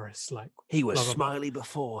Lando Norris. Like, he was smiley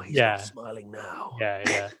before, he's not smiling now.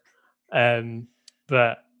 Yeah.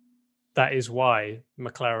 But that is why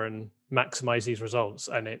McLaren maximized these results,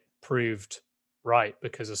 and it proved right,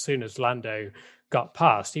 because as soon as Lando got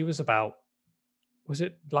past, he was about, was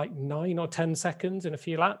it like 9 or 10 seconds in a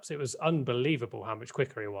few laps? It was unbelievable how much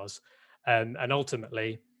quicker he was. And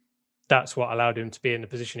ultimately, that's what allowed him to be in the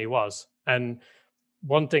position he was. And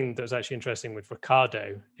one thing that was actually interesting with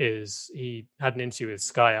Ricciardo is he had an interview with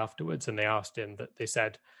Sky afterwards, and they asked him that they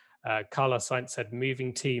said, Carlos Sainz said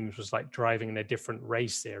moving teams was like driving in a different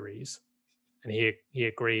race series. And he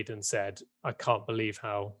agreed and said, I can't believe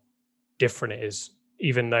how different it is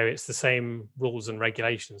even though it's the same rules and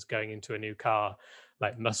regulations going into a new car,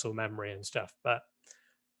 like muscle memory and stuff. But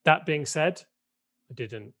that being said, I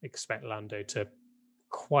didn't expect Lando to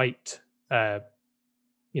quite,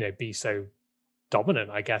 be so dominant,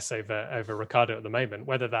 I guess, over Ricciardo at the moment.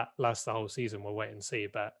 Whether that lasts the whole season, we'll wait and see.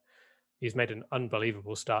 But he's made an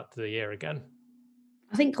unbelievable start to the year again.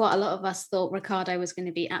 I think quite a lot of us thought Ricciardo was going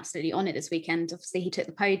to be absolutely on it this weekend. Obviously, he took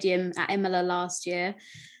the podium at Imola last year.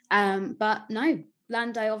 But no,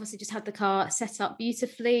 Lando obviously just had the car set up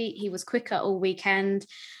beautifully. He was quicker all weekend.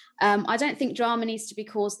 I don't think drama needs to be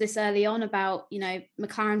caused this early on about,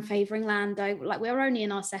 McLaren favouring Lando. Like, we were only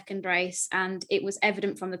in our second race, and it was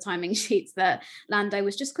evident from the timing sheets that Lando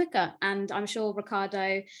was just quicker. And I'm sure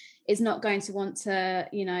Ricciardo is not going to want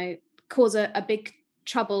to, cause a big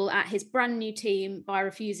trouble at his brand new team by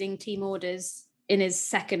refusing team orders in his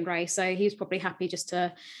second race. So he was probably happy just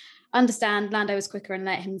to understand Lando was quicker and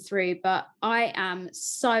let him through. But I am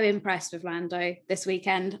so impressed with Lando this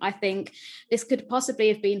weekend. I think this could possibly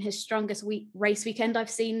have been his strongest race weekend I've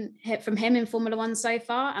seen from him in Formula One so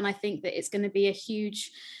far. And I think that it's going to be a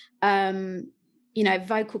huge,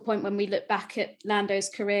 vocal point when we look back at Lando's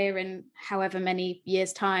career in however many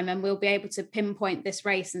years' time, and we'll be able to pinpoint this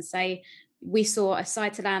race and say, we saw a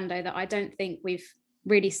side to Lando that I don't think we've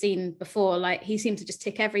really seen before. Like, he seemed to just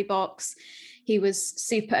tick every box. He was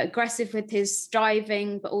super aggressive with his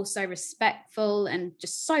driving, but also respectful and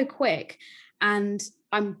just so quick. And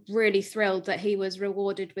I'm really thrilled that he was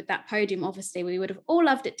rewarded with that podium. Obviously, we would have all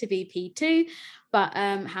loved it to be P2, but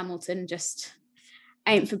Hamilton just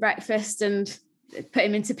aimed for breakfast and put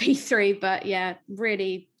him into P3. But yeah,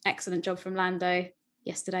 really excellent job from Lando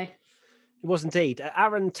yesterday. It was indeed.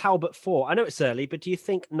 Aaron Talbot 4. I know it's early, but do you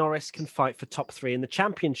think Norris can fight for top 3 in the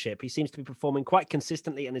championship? He seems to be performing quite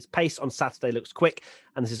consistently, and his pace on Saturday looks quick,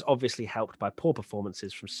 and this is obviously helped by poor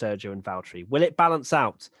performances from Sergio and Valtteri. Will it balance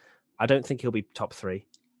out? I don't think he'll be top 3.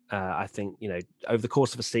 I think, over the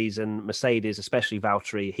course of a season, Mercedes, especially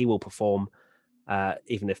Valtteri, he will perform,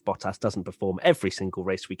 even if Bottas doesn't perform every single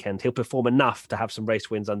race weekend. He'll perform enough to have some race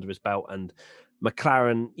wins under his belt, and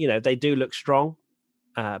McLaren, they do look strong.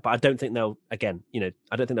 But I don't think they'll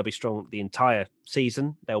be strong the entire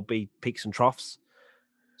season. There'll be peaks and troughs.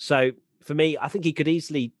 So for me, I think he could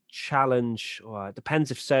easily challenge, or it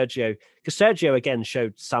depends if because Sergio again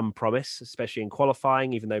showed some promise, especially in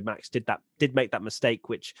qualifying, even though Max did make that mistake,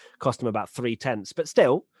 which cost him about 3/10. But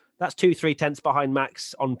still, that's 2-3 behind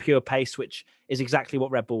Max on pure pace, which is exactly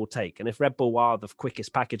what Red Bull will take. And if Red Bull are the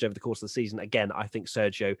quickest package over the course of the season, again, I think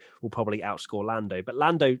Sergio will probably outscore Lando. But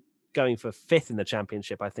Lando going for 5th in the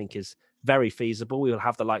championship, I think, is very feasible. We will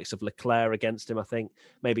have the likes of Leclerc against him, I think.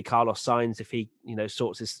 Maybe Carlos Sainz, if he,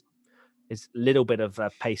 sorts his little bit of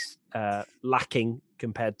pace lacking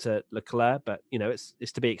compared to Leclerc. But,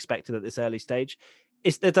 it's to be expected at this early stage.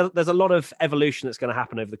 There's a lot of evolution that's going to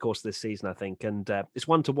happen over the course of this season, I think. And it's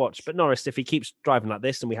one to watch. But Norris, if he keeps driving like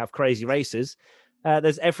this and we have crazy races,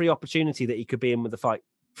 there's every opportunity that he could be in with the fight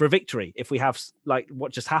for a victory. If we have, like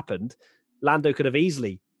what just happened, Lando could have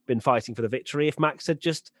easily been fighting for the victory if Max had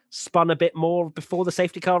just spun a bit more before the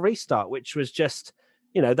safety car restart, which was just,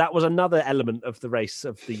 that was another element of the race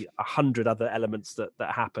of the 100 other elements that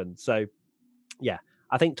happened. So, yeah,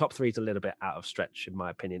 I think top 3 is a little bit out of stretch, in my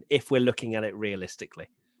opinion, if we're looking at it realistically.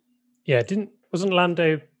 Yeah, wasn't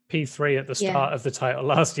Lando P3 at the start of the title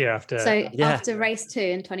last year after race 2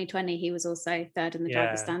 in 2020, he was also 3rd in the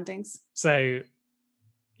driver standings. So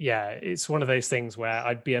yeah, it's one of those things where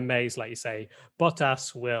I'd be amazed, like you say,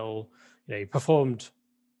 Bottas will, he performed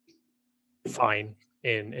fine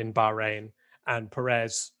in Bahrain, and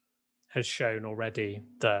Perez has shown already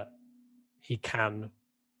that he can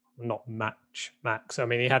not match Max. I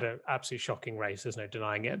mean, he had an absolutely shocking race, there's no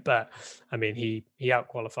denying it, but I mean, he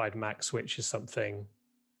outqualified Max, which is something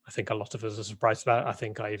I think a lot of us are surprised about. I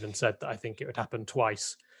think I even said that I think it would happen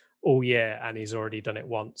twice all year, and he's already done it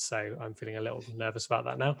once, so I'm feeling a little nervous about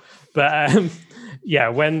that now. But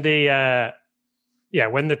when the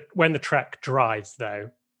track dries,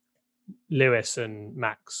 though, Lewis and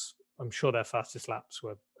Max, I'm sure their fastest laps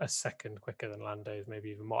were a second quicker than Lando's, maybe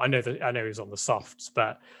even more. I know he was on the softs,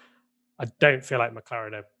 but I don't feel like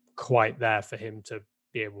McLaren are quite there for him to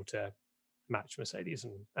be able to match Mercedes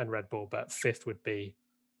and Red Bull. But 5th would be,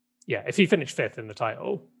 if he finished 5th in the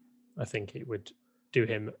title, I think it would do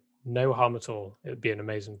him no harm at all. It would be an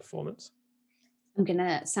amazing performance. I'm going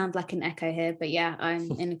to sound like an echo here, but yeah,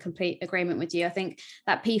 I'm in complete agreement with you. I think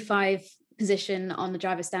that P5 position on the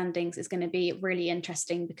driver standings is going to be really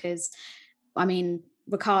interesting because, I mean,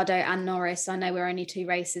 Ricciardo and Norris. I know we're only 2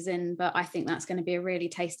 races in, but I think that's going to be a really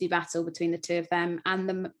tasty battle between the two of them. And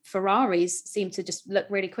the Ferraris seem to just look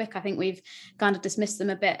really quick. I think we've kind of dismissed them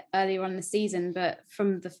a bit earlier on in the season, but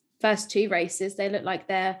from the first 2 races, they look like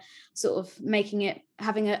they're sort of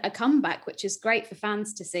having a comeback, which is great for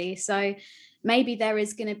fans to see. So maybe there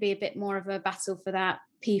is going to be a bit more of a battle for that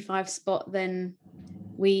P5 spot than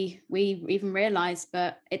we even realize,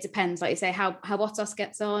 but it depends, like you say, how Bottas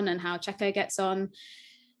gets on and how Checo gets on.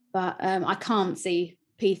 But I can't see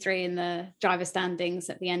P3 in the driver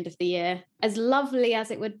standings at the end of the year, as lovely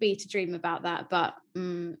as it would be to dream about that, but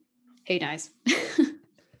who knows.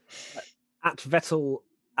 At Vettel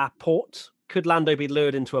Apport, could Lando be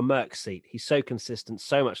lured into a Merc seat? He's so consistent,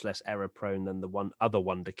 so much less error prone than the other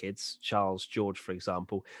wonder kids. Charles, George, for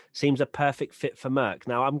example, seems a perfect fit for Merc.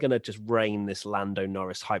 Now, I'm going to just rein this Lando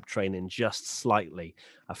Norris hype train in just slightly.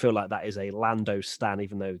 I feel like that is a Lando stan,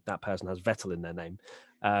 even though that person has Vettel in their name.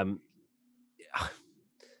 I'm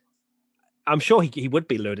sure he would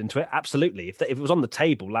be lured into it. Absolutely. If it was on the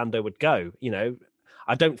table, Lando would go.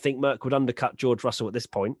 I don't think Merc would undercut George Russell at this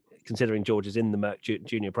point, considering George is in the Merc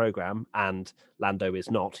Junior program and Lando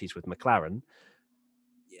is not. He's with McLaren.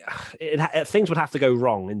 Things would have to go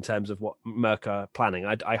wrong in terms of what Merc are planning.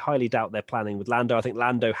 I highly doubt they're planning with Lando. I think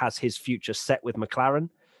Lando has his future set with McLaren,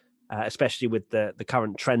 especially with the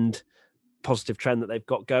current positive trend that they've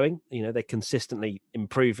got going. They're consistently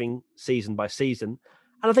improving season by season.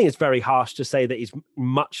 And I think it's very harsh to say that he's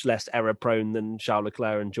much less error prone than Charles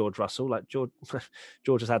Leclerc and George Russell. Like George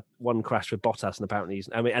has had one crash with Bottas, and apparently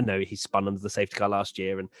I know he spun under the safety car last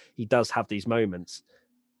year, and he does have these moments.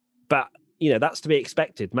 But that's to be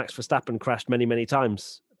expected. Max Verstappen crashed many, many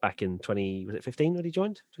times back in 2015 when he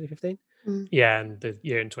joined 2015. Yeah, and the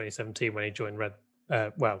year in 2017 when he joined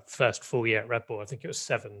first full year at Red Bull, I think it was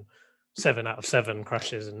seven out of 7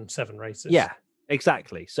 crashes in 7 races. Yeah,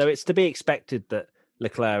 exactly. So it's to be expected that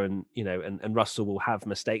Leclerc and Russell will have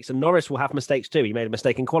mistakes, and Norris will have mistakes too. He made a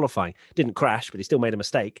mistake in qualifying, didn't crash, but he still made a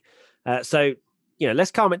mistake. So let's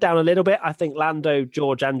calm it down a little bit. I think Lando,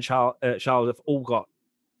 George, and Charles have all got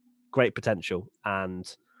great potential,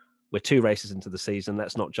 and we're 2 races into the season.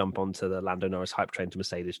 Let's not jump onto the Lando Norris hype train to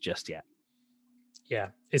Mercedes just yet. Yeah,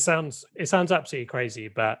 it sounds absolutely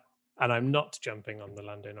crazy, and I'm not jumping on the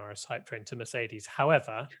Lando Norris hype train to Mercedes.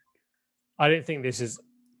 However, I don't think this is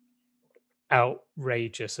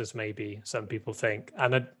outrageous as maybe some people think,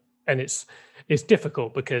 and it's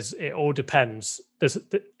difficult because it all depends. At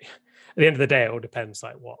the end of the day, it all depends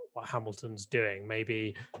like what Hamilton's doing.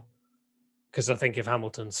 Maybe because I think if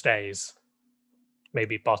Hamilton stays,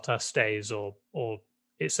 maybe Bottas stays, or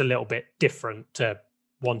it's a little bit different to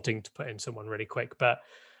wanting to put in someone really quick. But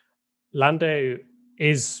Lando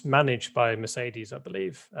is managed by Mercedes, I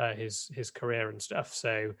believe, his career and stuff.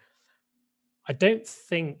 So I don't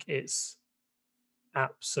think it's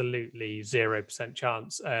absolutely 0%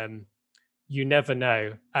 chance. You never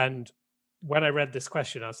know. And when I read this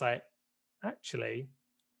question, I was like, actually,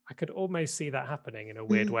 I could almost see that happening in a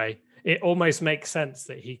weird way. It almost makes sense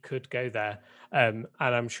that he could go there. And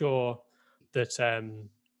I'm sure that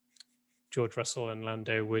George Russell and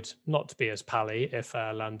Lando would not be as pally if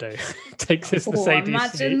Lando takes this Mercedes.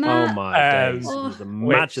 Imagine that. Oh my days!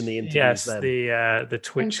 Imagine the interviews. Yes, then. the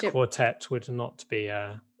Twitch quartet would not be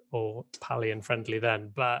all pally and friendly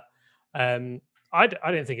then. But I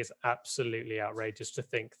don't think it's absolutely outrageous to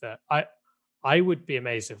think that. I would be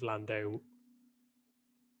amazed if Lando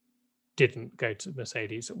didn't go to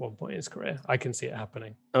Mercedes at one point in his career. I can see it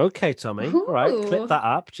happening. Okay, Tommy. Ooh. All right, clip that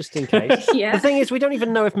up just in case. Yeah. The thing is, we don't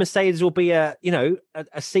even know if Mercedes will be a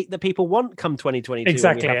seat that people want come 2022.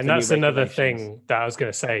 Exactly, and that's another thing that I was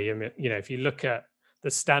going to say. If you look at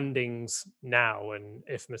the standings now, and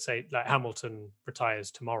if Mercedes, like Hamilton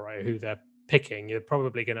retires tomorrow, who they're picking, you're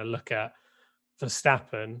probably going to look at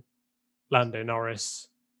Verstappen, Lando Norris,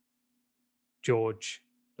 George.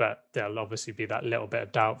 But there'll obviously be that little bit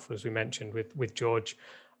of doubt, as we mentioned, with George.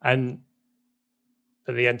 And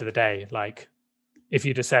at the end of the day, like if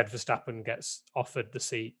you'd have said Verstappen gets offered the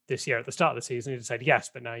seat this year at the start of the season, you'd have said yes.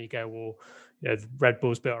 But now you go, well, the Red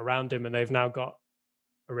Bull's built around him, and they've now got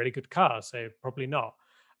a really good car, so probably not.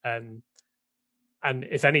 And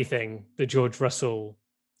if anything, the George Russell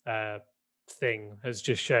thing has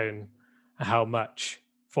just shown how much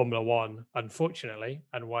Formula One, unfortunately,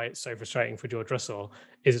 and why it's so frustrating for George Russell,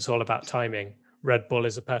 is it's all about timing. Red Bull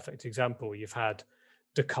is a perfect example. You've had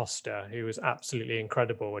Da Costa, who was absolutely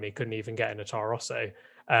incredible when he couldn't even get in a Toro Rosso.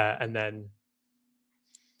 And then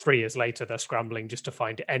 3 years later, they're scrambling just to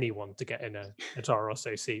find anyone to get in a Toro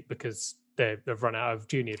Rosso seat because they've run out of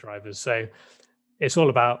junior drivers. So it's all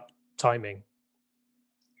about timing.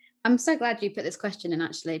 I'm so glad you put this question in,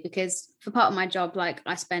 actually, because for part of my job, like,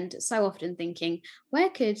 I spend so often thinking, where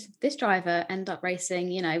could this driver end up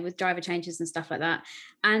racing, you know, with driver changes and stuff like that.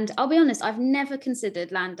 And I'll be honest, I've never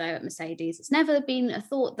considered Lando at Mercedes. It's never been a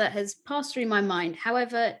thought that has passed through my mind.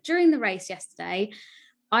 However, during the race yesterday,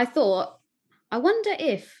 I thought, I wonder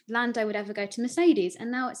if Lando would ever go to Mercedes,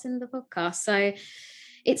 and now it's in the podcast. So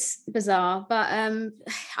it's bizarre, but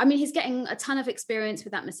I mean, he's getting a ton of experience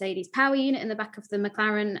with that Mercedes power unit in the back of the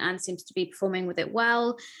McLaren and seems to be performing with it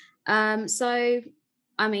well. So,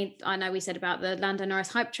 I mean, I know we said about the Lando Norris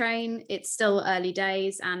hype train. It's still early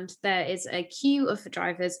days, and there is a queue of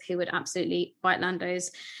drivers who would absolutely bite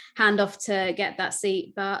Lando's hand off to get that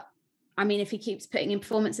seat. But I mean, if he keeps putting in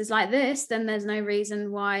performances like this, then there's no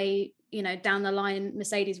reason why, you know, down the line,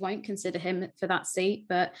 Mercedes won't consider him for that seat.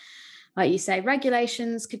 But like you say,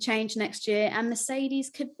 regulations could change next year and Mercedes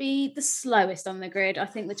could be the slowest on the grid. I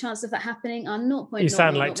think the chances of that happening are 0.0. You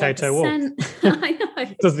sound like Toto Wolff. I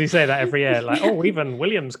know. Doesn't he say that every year? Like, oh, even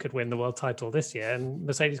Williams could win the world title this year and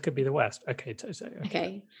Mercedes could be the worst. Okay, Toto.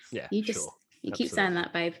 Okay. Yeah, you just sure. You Absolutely. keep saying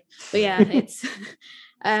that, babe. But yeah, it's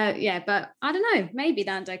yeah, but I don't know. Maybe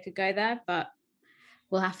Lando could go there, but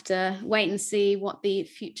we'll have to wait and see what the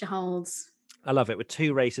future holds. I love it. We're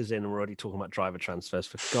 2 races in and we're already talking about driver transfers,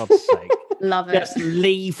 for God's sake. Love it. Just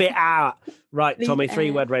leave it out. Right, Leave Tommy, it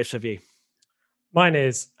 3-word out. race review. Mine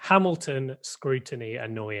is Hamilton scrutiny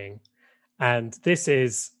annoying. And this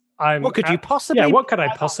is... What could you possibly... Yeah, what could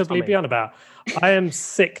I possibly be on about? I am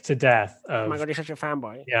sick to death of... Oh my God, you're such a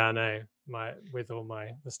fanboy. Yeah, I know. With all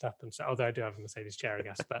my Verstappen stuff. Although I do have a Mercedes chair, I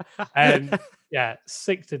guess. But yeah,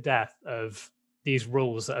 sick to death of these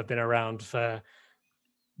rules that have been around for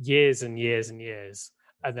years and years and years,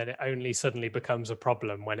 and then it only suddenly becomes a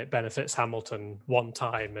problem when it benefits Hamilton one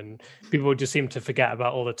time, and people just seem to forget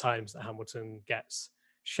about all the times that Hamilton gets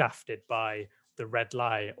shafted by the red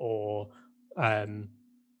light or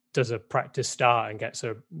does a practice start and gets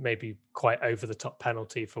a maybe quite over the top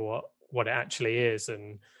penalty for what it actually is.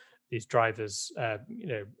 And these drivers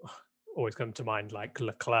always come to mind, like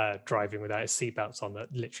Leclerc driving without his seatbelts on,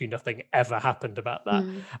 that literally nothing ever happened about that.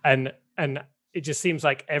 And it just seems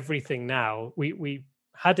like everything now, we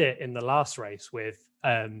had it in the last race with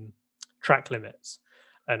track limits.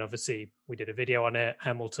 And obviously we did a video on it.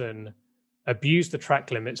 Hamilton abused the track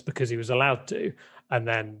limits because he was allowed to. And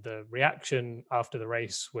then the reaction after the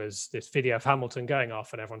race was this video of Hamilton going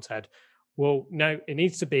off, and everyone said, well, no, it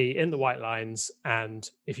needs to be in the white lines. And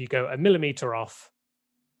if you go a millimeter off,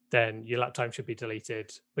 then your lap time should be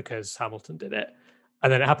deleted because Hamilton did it.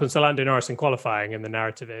 And then it happens to Lando Norris in qualifying, and the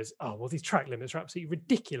narrative is, oh, well, these track limits are absolutely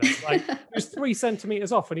ridiculous. Like, it was 3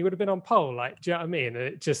 centimeters off and he would have been on pole. Like, do you know what I mean? And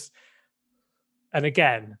it just, and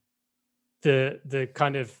again, the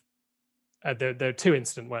kind of, there were 2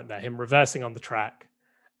 incidents, weren't there? Him reversing on the track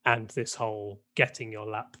and this whole getting your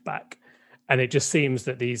lap back. And it just seems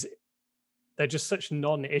that they're just such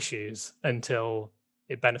non-issues until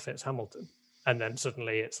it benefits Hamilton. And then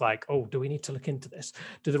suddenly it's like, oh, do we need to look into this?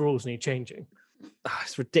 Do the rules need changing?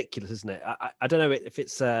 It's ridiculous, isn't it? I don't know if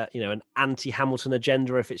it's an anti-Hamilton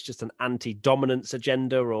agenda, or if it's just an anti-dominance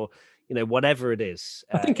agenda, or whatever it is.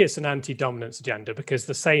 I think it's an anti-dominance agenda, because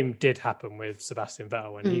the same did happen with Sebastian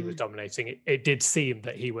Vettel when he was dominating. It did seem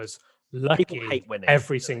that he was lucky. People hate winning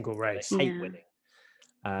every single race. They hate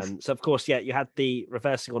winning. So of course, you had the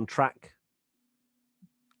reversing on track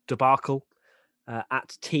debacle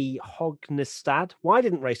at T Hognestad. Why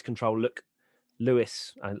didn't race control look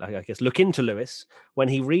into Lewis when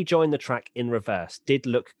he rejoined the track in reverse? Did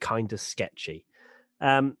look kind of sketchy.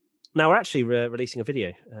 Now we're actually releasing a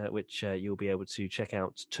video which you'll be able to check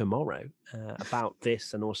out tomorrow about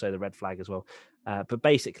this, and also the red flag as well. But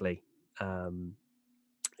basically,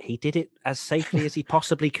 he did it as safely as he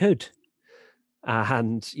possibly could.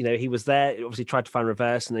 And he was there, obviously tried to find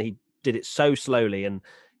reverse, and he did it so slowly. And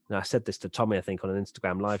I said this to Tommy, I think, on an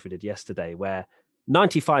Instagram live we did yesterday, where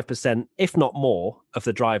 95%, if not more, of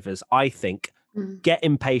the drivers, I think, get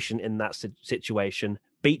impatient in that situation,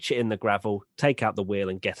 beach it in the gravel, take out the wheel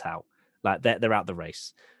and get out. Like, they're out the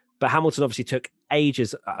race. But Hamilton obviously took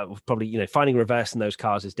ages, probably, finding reverse in those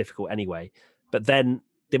cars is difficult anyway. But then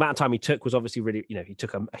the amount of time he took was obviously really, he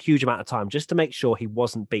took a huge amount of time just to make sure he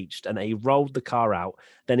wasn't beached, and he rolled the car out.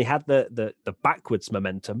 Then he had the backwards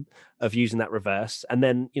momentum of using that reverse. And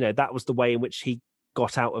then, that was the way in which he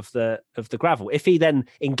got out of the gravel. If he then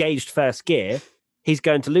engaged first gear, he's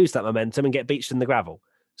going to lose that momentum and get beached in the gravel.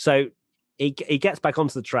 So he gets back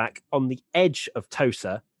onto the track on the edge of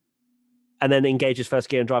Tosa, and then engages first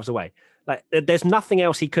gear and drives away. Like, there's nothing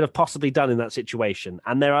else he could have possibly done in that situation.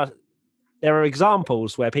 And there are There are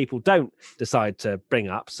examples where people don't decide to bring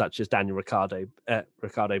up, such as Daniel Ricciardo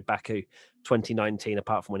Baku 2019,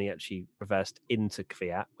 apart from when he actually reversed into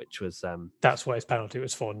Kvyat, which was that's what his penalty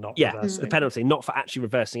was for, not reversing. The penalty, not for actually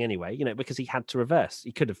reversing anyway, because he had to reverse.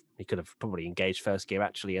 He could have probably engaged first gear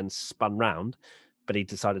actually and spun round, but he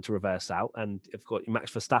decided to reverse out. And of course,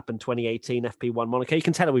 Max Verstappen 2018 FP1 Monaco. You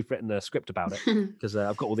can tell we've written a script about it because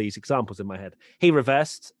I've got all these examples in my head. He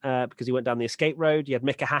reversed because he went down the escape road. You had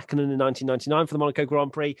Mika Hakkinen in 1999 for the Monaco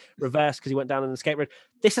Grand Prix, reversed because he went down an escape road.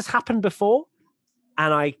 This has happened before.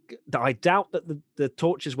 And I doubt that the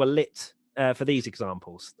torches were lit for these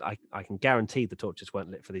examples. I can guarantee the torches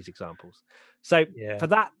weren't lit for these examples. So for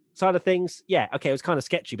that side of things, it was kind of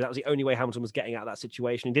sketchy, but that was the only way Hamilton was getting out of that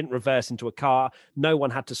situation. He didn't reverse into a car. No one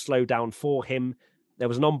had to slow down for him. There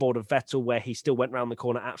was an onboard of Vettel where he still went round the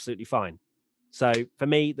corner absolutely fine. So for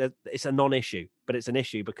me, it's a non-issue, but it's an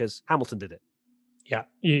issue because Hamilton did it. Yeah,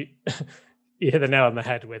 you hit the nail on the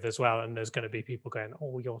head with as well, and there's going to be people going,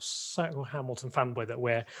 "Oh, you're so Hamilton fanboy," that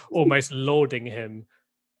we're almost lauding him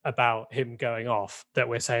about him going off. That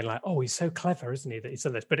we're saying like, "Oh, he's so clever, isn't he, that he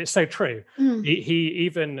said this?" But it's so true.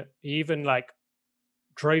 He even like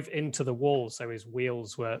drove into the wall, so his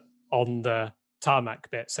wheels were on the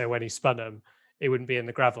tarmac bit. So when he spun them, it wouldn't be in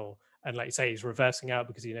the gravel. And like you say, he's reversing out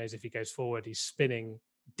because he knows if he goes forward, he's spinning,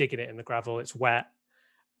 digging it in the gravel. It's wet,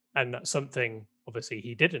 and that's something obviously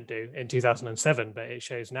he didn't do in 2007, but it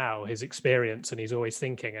shows now his experience, and he's always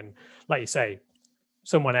thinking. And like you say,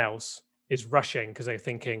 someone else is rushing because they're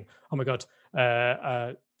thinking, oh my God,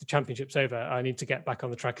 the championship's over. I need to get back on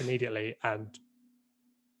the track immediately, and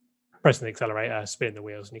pressing the accelerator, spinning the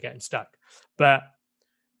wheels, and you're getting stuck. But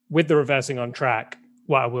with the reversing on track,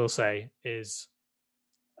 what I will say is,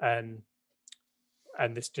 and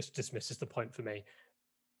this just dismisses the point for me,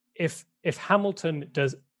 if Hamilton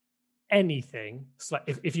does anything, like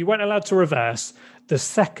if you weren't allowed to reverse, the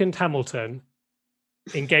second Hamilton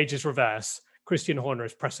engages reverse, Christian Horner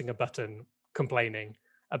is pressing a button, complaining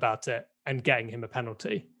about it and getting him a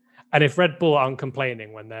penalty. And if Red Bull aren't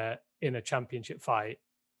complaining when they're in a championship fight,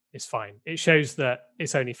 it's fine. It shows that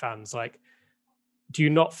it's only fans. Like, do you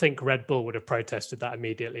not think Red Bull would have protested that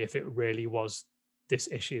immediately if it really was this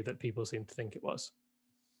issue that people seem to think it was?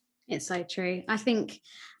 It's so true.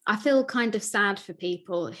 I feel kind of sad for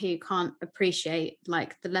people who can't appreciate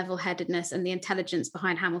like the level-headedness and the intelligence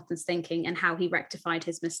behind Hamilton's thinking and how he rectified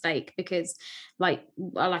his mistake, because like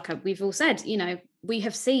we've all said, we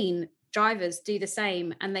have seen drivers do the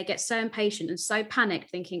same and they get so impatient and so panicked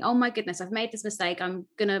thinking, oh my goodness, I've made this mistake, I'm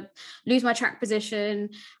gonna lose my track position,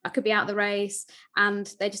 I could be out the race,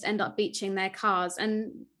 and they just end up beaching their cars.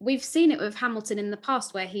 And we've seen it with Hamilton in the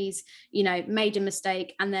past where he's made a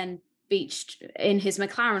mistake and then beached in his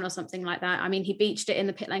McLaren or something like that. I mean, he beached it in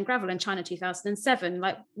the pit lane gravel in China 2007.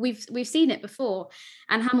 Like we've seen it before.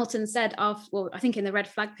 And Hamilton said I think in the red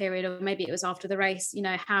flag period, or maybe it was after the race,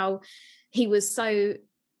 how he was so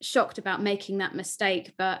shocked about making that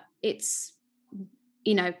mistake. But it's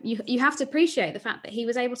you have to appreciate the fact that he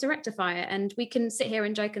was able to rectify it. And we can sit here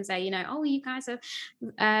and joke and say, oh, you guys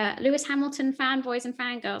are Lewis Hamilton fanboys and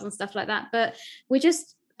fangirls and stuff like that, but we're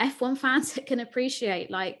just F1 fans that can appreciate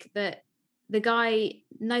like that the guy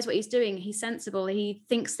knows what he's doing, he's sensible, he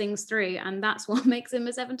thinks things through, and that's what makes him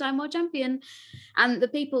a 7-time world champion. And the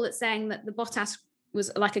people that saying that the Bottas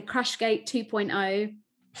was like a Crashgate 2.0,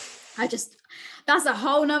 that's a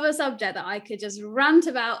whole nother subject that I could just rant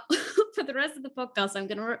about for the rest of the podcast. I'm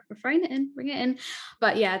going to bring it in.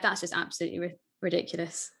 But yeah, that's just absolutely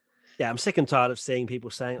ridiculous. Yeah, I'm sick and tired of seeing people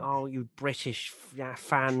saying, oh, you British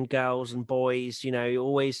fan girls and boys,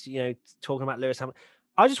 always, talking about Lewis Hamilton.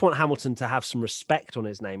 I just want Hamilton to have some respect on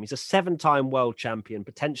his name. He's a 7-time world champion,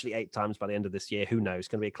 potentially 8 times by the end of this year. Who knows? It's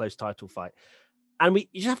going to be a close title fight. And you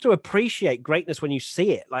just have to appreciate greatness when you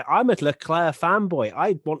see it. Like, I'm a Leclerc fanboy.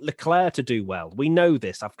 I want Leclerc to do well. We know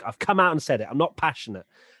this. I've come out and said it. I'm not passionate.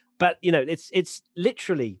 But, it's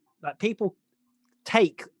literally like people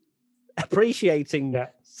take appreciating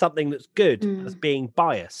something that's good as being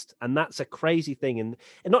biased, and that's a crazy thing. And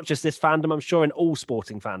not just this fandom, I'm sure in all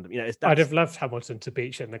sporting fandom. I'd have loved Hamilton to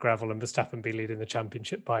beach in the gravel and Verstappen be leading the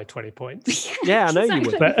championship by 20 points. Yeah, I know exactly.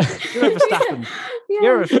 You would. But you're a Verstappen.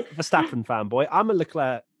 You're a Verstappen fanboy. I'm a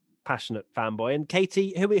Leclerc passionate fanboy. And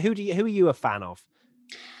Katie, who are you a fan of?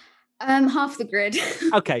 Half the grid.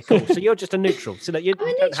 Okay, cool. So you're just a neutral. So that you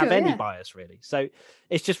don't have any bias really. So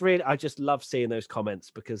it's just really, I just love seeing those comments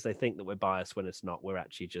because they think that we're biased when it's not. We're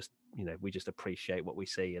actually just, we just appreciate what we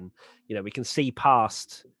see, and we can see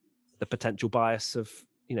past the potential bias of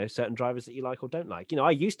certain drivers that you like or don't like. I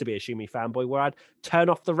used to be a Schumi fanboy where I'd turn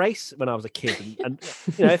off the race when I was a kid, and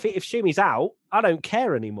if Schumi's out, I don't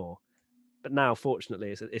care anymore. But now,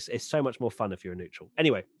 fortunately, it's so much more fun if you're a neutral.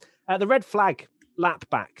 Anyway, the red flag lap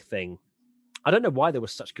back thing. I don't know why there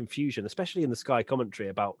was such confusion, especially in the Sky commentary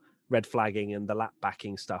about red flagging and the lap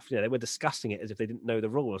backing stuff. They were discussing it as if they didn't know the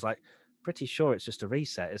rules. Like, pretty sure it's just a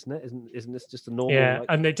reset, isn't it? Isn't this just a normal? Yeah,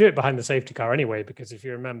 and they do it behind the safety car anyway, because if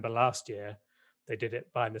you remember last year, they did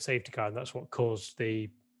it behind the safety car, and that's what caused the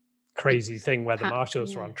crazy thing where the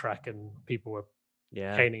marshals were on track and people were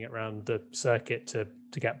caning it around the circuit to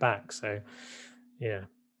get back. So, yeah.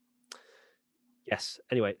 Yes.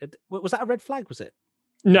 Anyway, was that a red flag? Was it?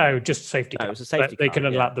 No, just safety car. It was a safety car. They can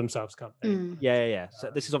unlap themselves, can't they? Yeah.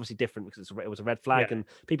 So this is obviously different because it was a red flag, and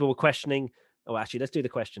people were questioning. Oh, actually, let's do the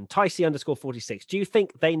question. Ticey_46. Do you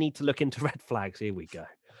think they need to look into red flags? Here we go.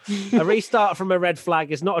 A restart from a red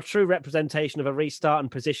flag is not a true representation of a restart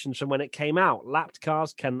and positions from when it came out. Lapped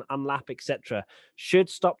cars can unlap, etc. Should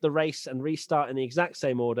stop the race and restart in the exact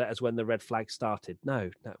same order as when the red flag started.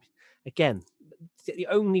 No. Again, the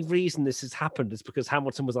only reason this has happened is because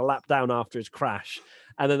Hamilton was a lap down after his crash.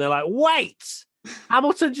 And then they're like, wait,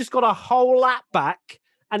 Hamilton just got a whole lap back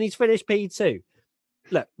and he's finished P2.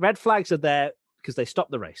 Look, red flags are there because they stop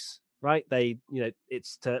the race, right? They,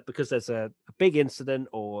 it's because there's a big incident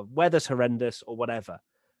or weather's horrendous or whatever.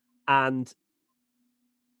 And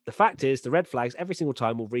the fact is the red flags every single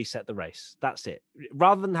time will reset the race. That's it.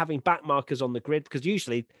 Rather than having back markers on the grid, because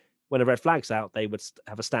usually when a red flag's out, they would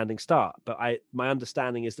have a standing start. But my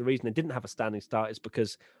understanding is the reason they didn't have a standing start is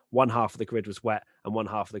because one half of the grid was wet and one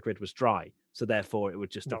half of the grid was dry. So therefore, it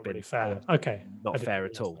would just have been really fair. Okay, not fair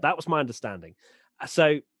at all. That was my understanding.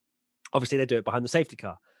 So obviously, they do it behind the safety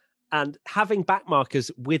car, and having back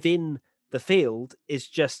markers within the field is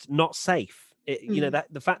just not safe. That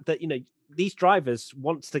the fact that these drivers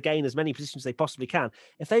want to gain as many positions as they possibly can.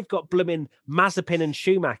 If they've got blooming Mazepin and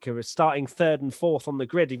Schumacher as starting third and fourth on the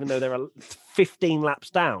grid, even though they're 15 laps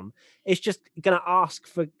down, it's just going to ask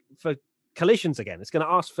for collisions again. It's going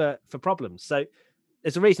to ask for problems. So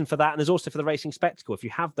there's a reason for that, and there's also for the racing spectacle. If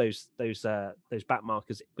you have those back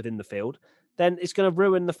markers within the field, then it's going to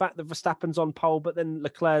ruin the fact that Verstappen's on pole, but then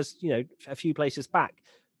Leclerc's a few places back.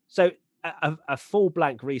 So a full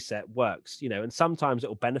blank reset works, and sometimes it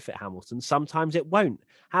will benefit Hamilton, sometimes it won't.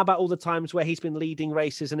 How about all the times where he's been leading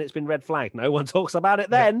races and it's been red flagged? No one talks about it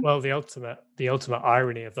then. Yeah, well, the ultimate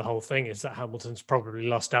irony of the whole thing is that Hamilton's probably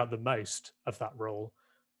lost out the most of that rule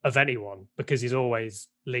of anyone, because he's always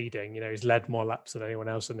leading. He's led more laps than anyone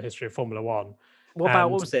else in the history of Formula One.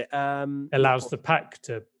 What was it? Allows the pack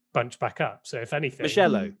to bunch back up. So if anything,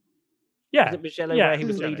 Mugello. Yeah. Was it Mugello where he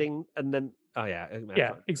was leading and then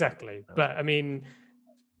yeah, exactly. But I mean,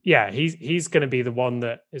 yeah, he's going to be the one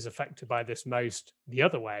that is affected by this most the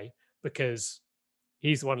other way, because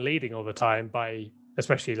he's the one leading all the time by,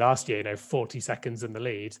 especially last year, 40 seconds in the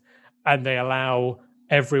lead, and they allow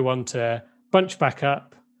everyone to bunch back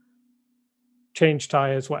up, change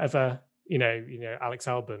tires, whatever. Alex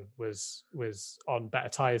Albon was on better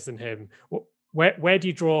tires than him. Where do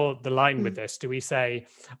you draw the line with this? Do we say,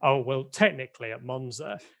 oh, well, technically at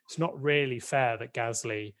Monza, it's not really fair that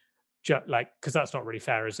Gasly, because that's not really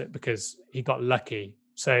fair, is it? Because he got lucky.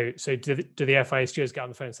 So do the FIA stewards get on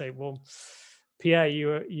the phone and say, well, Pierre, you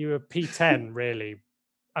were P10, really?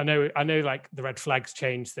 I know, like the red flags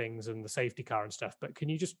change things and the safety car and stuff, but can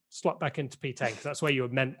you just slot back into P10 because that's where you were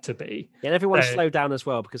meant to be? Yeah, and everyone slow down as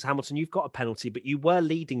well, because Hamilton, you've got a penalty, but you were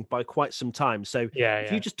leading by quite some time. So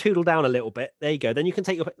if you just tootle down a little bit, there you go. Then you can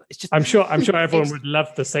take your. It's just. I'm sure everyone would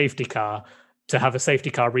love the safety car to have a safety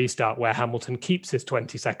car restart where Hamilton keeps his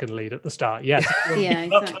 20-second lead at the start. Yes. Yeah,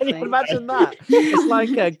 exactly. Can you imagine that? It's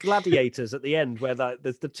like Gladiators at the end where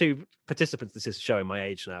there's the two participants. This is showing my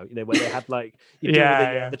age now, where they had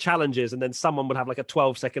the challenges and then someone would have like a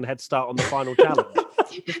 12-second head start on the final challenge.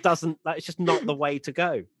 It's just not the way to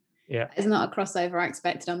go. Yeah. It's not a crossover I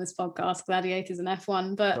expected on this podcast, Gladiators and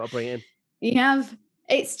F1, but I'll bring it in. You have,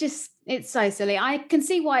 it's so silly. I can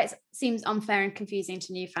see why it seems unfair and confusing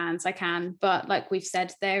to new fans. I can, but like we've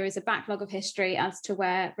said, there is a backlog of history as to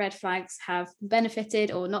where red flags have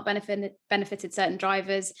benefited or not benefited certain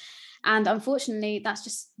drivers. And unfortunately, that's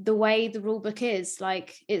just the way the rule book is.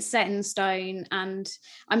 Like, it's set in stone. And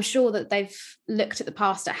I'm sure that they've looked at the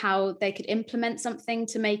past at how they could implement something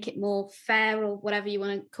to make it more fair or whatever you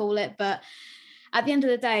want to call it. But at the end of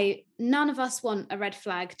the day, none of us want a red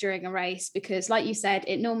flag during a race because, like you said,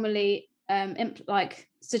 it normally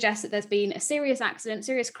suggests that there's been a serious accident,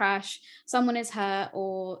 serious crash, someone is hurt,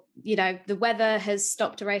 or, the weather has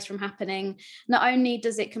stopped a race from happening. Not only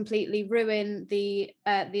does it completely ruin the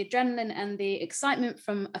adrenaline and the excitement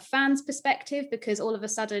from a fan's perspective, because all of a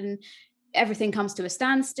sudden everything comes to a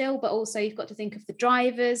standstill, but also you've got to think of the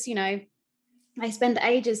drivers, they spend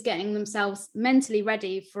ages getting themselves mentally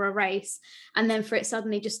ready for a race, and then for it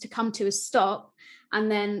suddenly just to come to a stop, and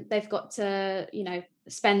then they've got to,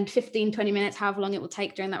 spend 15, 20 minutes, however long it will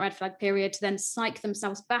take during that red flag period, to then psych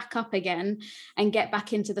themselves back up again and get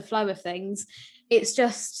back into the flow of things. It's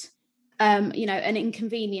just, an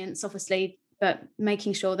inconvenience, obviously, but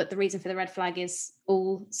making sure that the reason for the red flag is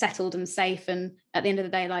all settled and safe. And at the end of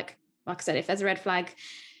the day, like I said, if there's a red flag,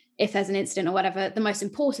 if there's an incident or whatever, the most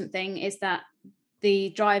important thing is that the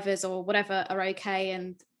drivers or whatever are okay,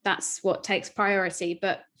 and that's what takes priority.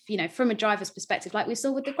 But from a driver's perspective, like we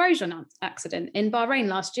saw with the Grosjean accident in Bahrain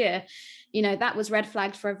last year, that was red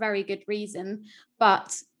flagged for a very good reason,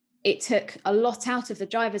 but it took a lot out of the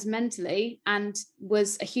drivers mentally and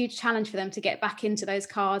was a huge challenge for them to get back into those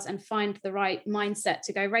cars and find the right mindset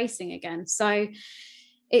to go racing again. So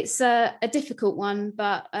it's a difficult one,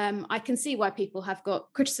 but I can see why people have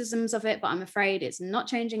got criticisms of it, but I'm afraid it's not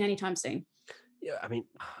changing anytime soon. Yeah, I mean,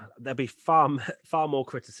 there'll be far more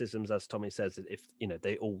criticisms, as Tommy says, if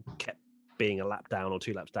they all kept being a lap down or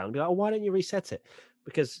 2 laps down. Be like, oh, why don't you reset it?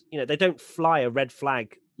 Because they don't fly a red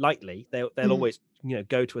flag lightly. They'll always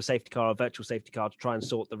go to a safety car or virtual safety car to try and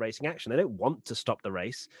sort the racing action. They don't want to stop the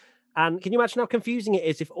race. And can you imagine how confusing it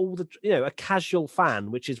is if all the a casual fan,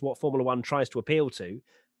 which is what Formula One tries to appeal to,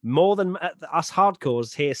 more than us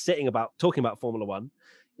hardcores here talking about Formula One.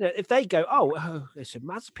 If they go, oh, so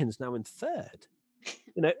Mazepin's now in third.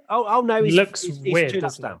 Oh no, he's weird, 2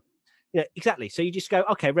 laps down. Yeah, exactly. So you just go,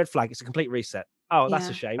 okay, red flag. It's a complete reset. Oh, that's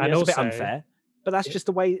a shame. And it's also a bit unfair, but that's just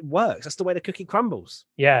the way it works. That's the way the cookie crumbles.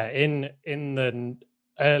 Yeah, in the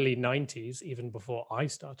early 90s, even before I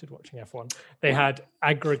started watching F1, they had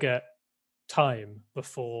aggregate time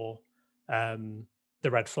before the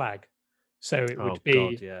red flag. So it would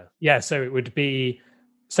be, so it would be,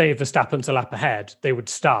 say if Verstappen's a lap ahead, they would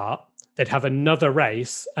start, they'd have another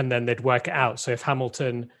race, and then they'd work it out. So if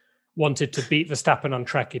Hamilton wanted to beat Verstappen on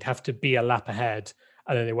track, he'd have to be a lap ahead,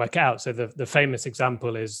 and then they work it out. So the famous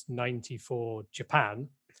example is 94 Japan,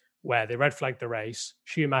 where they red flagged the race.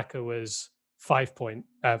 Schumacher was 5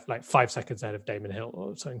 seconds ahead of Damon Hill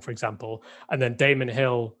or something, for example. And then Damon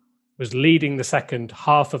Hill was leading the second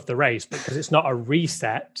half of the race, because it's not a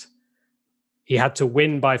reset. He had to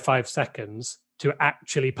win by 5 seconds to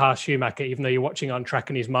actually pass Schumacher, even though you're watching on track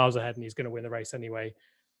and he's miles ahead and he's going to win the race anyway.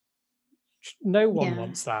 No one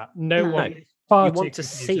wants that. No one. You want to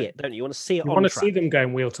see it, don't you? You want to see it on track. You want to see them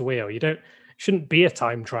going wheel to wheel. Shouldn't be a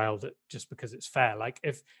time trial that just because it's fair. Like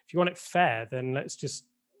if you want it fair, then let's just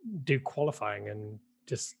do qualifying and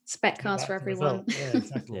just spec cars for everyone. Yeah,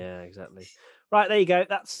 exactly. Yeah, exactly. Right, there you go.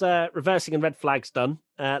 That's reversing and red flags done.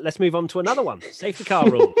 Let's move on to another one. Safety car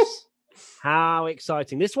rules. How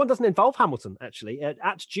exciting. This one doesn't involve Hamilton, actually.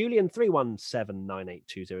 At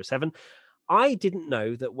Julian317982007, I didn't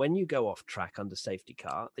know that when you go off track under safety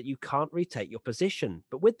car that you can't retake your position.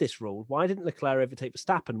 But with this rule, why didn't Leclerc overtake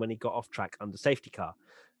Verstappen when he got off track under safety car?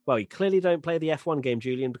 Well, you clearly don't play the F1 game,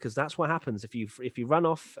 Julian, because that's what happens if you run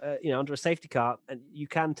off under a safety car, and you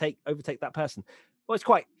can overtake that person. Well, it's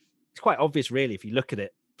quite obvious, really, if you look at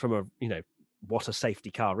it from a what a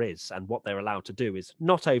safety car is and what they're allowed to do is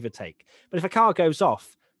not overtake. But if a car goes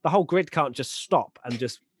off, the whole grid can't just stop and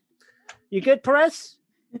just, you good, Perez?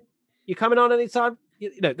 You coming on anytime?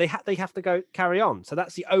 They have to go carry on. So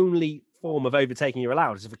that's the only form of overtaking you're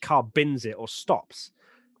allowed, is if a car bins it or stops.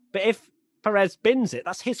 But if Perez bins it,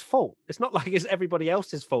 that's his fault. It's not like it's everybody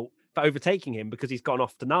else's fault for overtaking him because he's gone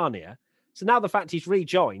off to Narnia. So now the fact he's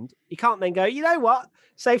rejoined, he can't then go, you know what,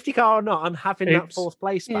 safety car or not, I'm having that fourth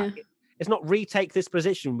place back. Yeah. It's not retake this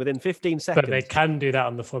position within 15 seconds. But they can do that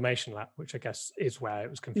on the formation lap, which I guess is where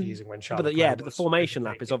it was confusing when Charles. But the formation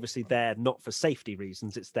lap is obviously there not for safety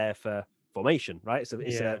reasons. It's there for formation, right? So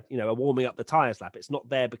it's a warming up the tyres lap. It's not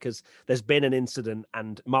there because there's been an incident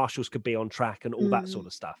and marshals could be on track and all that sort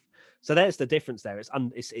of stuff. So there's the difference there. It's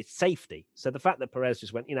safety. So the fact that Perez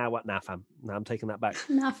just went, you know what, fam. No, I'm taking that back.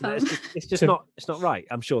 It's just not right.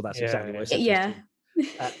 I'm sure that's exactly what it's. Yeah.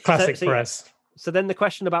 Classic Perez. So then the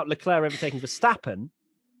question about Leclerc overtaking Verstappen,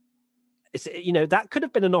 that could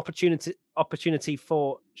have been an opportunity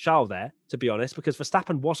for Charles there, to be honest, because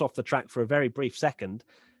Verstappen was off the track for a very brief second,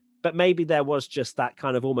 but maybe there was just that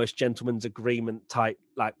kind of almost gentleman's agreement type,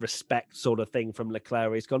 like respect sort of thing from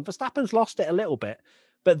Leclerc. He's gone, Verstappen's lost it a little bit,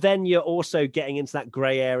 but then you're also getting into that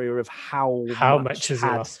grey area of how much has he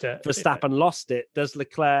lost it? Verstappen lost it. Has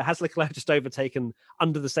Leclerc just overtaken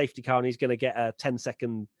under the safety car and he's going to get a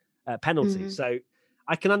 10-second penalty? So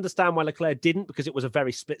I can understand why Leclerc didn't, because it was a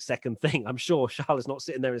very split-second thing. I'm sure Charles is not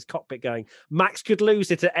sitting there in his cockpit going, Max could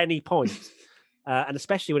lose it at any point. And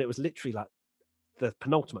especially when it was literally like the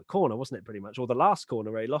penultimate corner, wasn't it, pretty much, or the last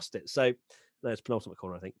corner where he lost it. So No, it's penultimate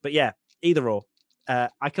corner, I think. But yeah, either or.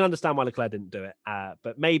 I can understand why Leclerc didn't do it,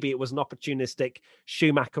 but maybe it was an opportunistic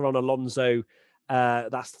Schumacher on Alonso.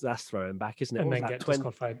 That's throwing back, isn't it? And then get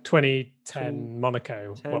disqualified. 2010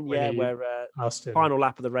 Monaco. Where final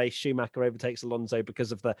lap of the race, Schumacher overtakes Alonso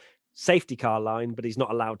because of the safety car line, but he's not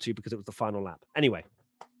allowed to because it was the final lap. Anyway.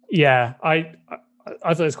 Yeah, I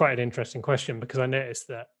thought it was quite an interesting question because I noticed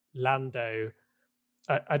that Lando,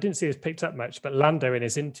 I didn't see this picked up much, but Lando in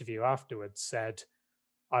his interview afterwards said,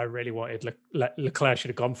 I really wanted Leclerc should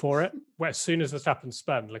have gone for it. Where as soon as Verstappen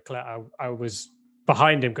spun, Leclerc, I was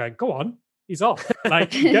behind him going, go on, he's off.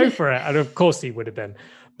 Like, go for it. And of course he would have been.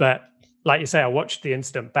 But like you say, I watched the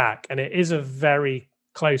incident back and it is a very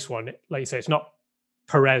close one. Like you say, it's not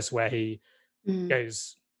Perez where he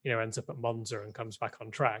goes, ends up at Monza and comes back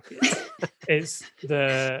on track. It's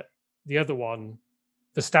the other one.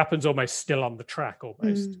 Verstappen's almost still on the track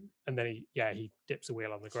almost. And then he dips a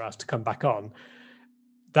wheel on the grass to come back on.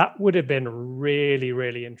 That would have been really,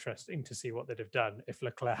 really interesting to see what they'd have done if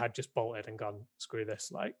Leclerc had just bolted and gone, screw this,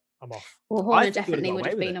 like, I'm off. Well, Horner definitely would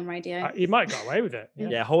have been on radio. He might have got away with it.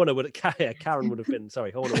 Yeah, Horner would have, Karen would have been,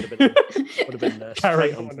 Horner would have been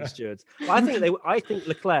straight on the stewards. Well, I think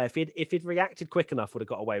Leclerc, if he'd reacted quick enough, would have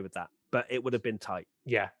got away with that, but it would have been tight.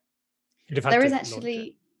 Yeah. There is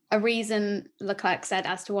actually a reason Leclerc said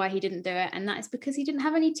as to why he didn't do it, and that is because he didn't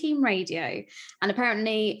have any team radio. And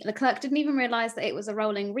apparently Leclerc didn't even realise that it was a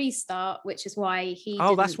rolling restart, which is why he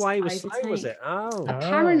that's why he was slow, was it?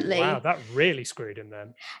 Apparently. Wow, that really screwed him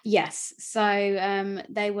then. Yes. So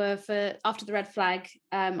they were after the red flag,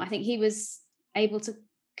 I think he was able to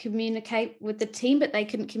communicate with the team, but they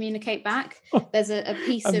couldn't communicate back. There's a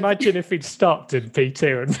piece Imagine if he'd stopped in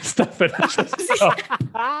P2 and Verstappen had just stopped.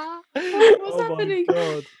 What's happening?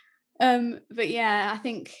 God. But yeah, I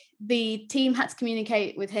think the team had to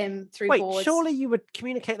communicate with him through boards. Surely you would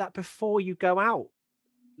communicate that before you go out.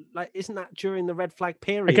 Like, isn't that during the red flag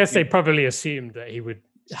period? I guess they probably assumed that he would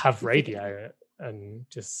have radio and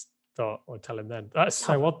just thought, or tell him then. That's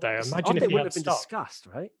so odd though. Imagine if he had been discussed,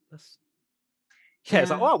 right? It's like,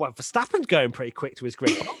 Verstappen's going pretty quick to his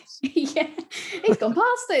green box. Yeah, he's gone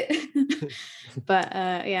past it. But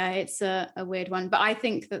it's a weird one. But I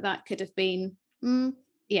think that could have been,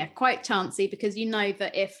 quite chancy, because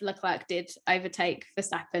that if Leclerc did overtake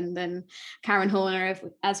Verstappen, then Karen Horner,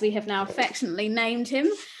 as we have now affectionately named him,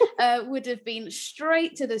 would have been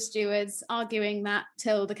straight to the stewards, arguing that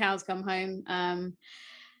till the cows come home.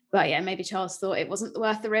 But yeah, maybe Charles thought it wasn't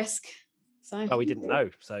worth the risk. So we didn't know.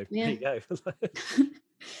 So there you go.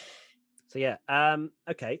 So yeah.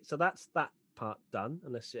 Okay. So that's that part done.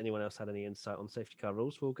 Unless anyone else had any insight on safety car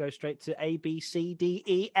rules, we'll go straight to A, B, C, D,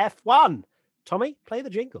 E, F1. Tommy, play the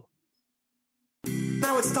jingle.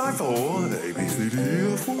 Now it's time for A, B, C, D,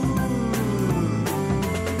 E, F1.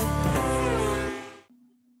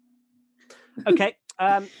 Okay.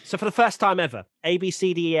 So for the first time ever, A, B,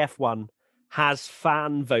 C, D, E, F1 has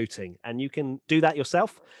fan voting, and you can do that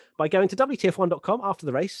yourself by going to WTF1.com after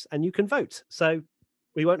the race, and you can vote. So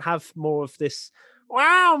we won't have more of this,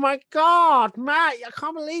 wow, my God, Matt, I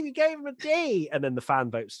can't believe you gave him a D. And then the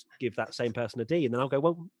fan votes give that same person a D, and then I'll go,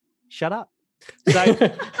 well, shut up. So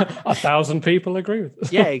 1,000 people agree with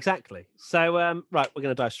this. Yeah, exactly. So, right, we're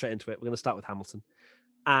going to dive straight into it. We're going to start with Hamilton.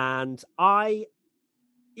 And I'm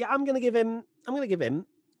going to give him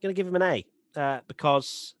an A,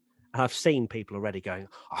 because... And I've seen people already going,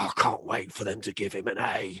 I can't wait for them to give him an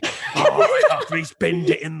A. After he's pinned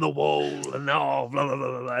it in the wall and blah, blah,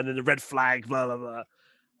 blah, blah, and then the red flag, blah, blah, blah.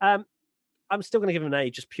 I'm still going to give him an A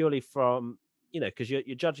just purely from, because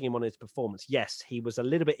you're judging him on his performance. Yes, he was a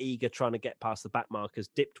little bit eager trying to get past the back markers,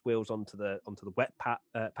 dipped wheels onto the wet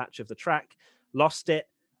patch of the track, lost it.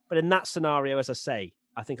 But in that scenario, as I say,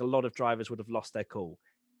 I think a lot of drivers would have lost their cool.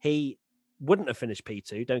 He wouldn't have finished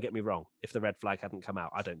P2, don't get me wrong, if the red flag hadn't come out.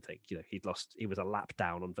 I don't think, he was a lap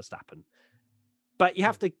down on Verstappen. But you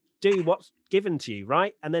have to do what's given to you,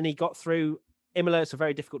 right? And then he got through Imola. It's a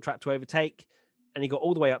very difficult track to overtake. And he got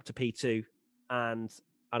all the way up to P2. And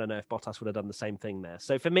I don't know if Bottas would have done the same thing there.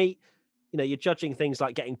 So for me, you're judging things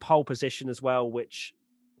like getting pole position as well, which,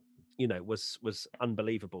 was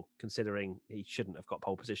unbelievable considering he shouldn't have got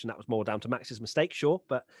pole position. That was more down to Max's mistake, sure.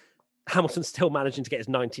 But Hamilton's still managing to get his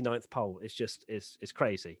 99th pole. It's just is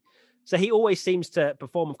crazy. So he always seems to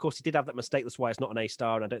perform. Of course, he did have that mistake. That's why it's not an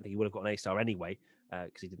A-star. And I don't think he would have got an A-star anyway,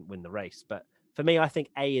 because he didn't win the race. But for me, I think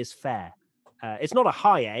A is fair. It's not a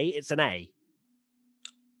high A, it's an A.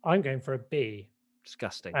 I'm going for a B.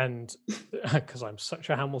 Disgusting. And because I'm such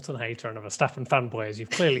a Hamilton hater and a Verstappen fanboy, as you've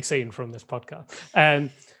clearly seen from this podcast. And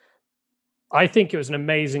I think it was an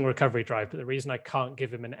amazing recovery drive. But the reason I can't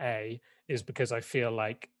give him an A is because I feel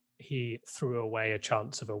like he threw away a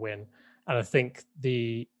chance of a win. And I think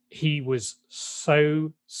he was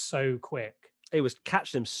so quick. It was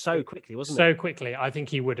catching him so quickly, wasn't it? So quickly. I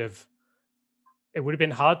think it would have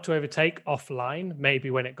been hard to overtake offline. Maybe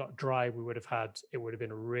when it got dry, it would have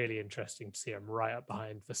been really interesting to see him right up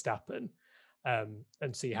behind Verstappen,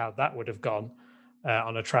 and see how that would have gone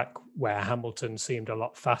on a track where Hamilton seemed a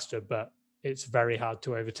lot faster, but it's very hard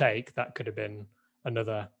to overtake. That could have been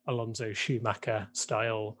another Alonso Schumacher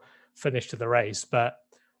style finish to the race. But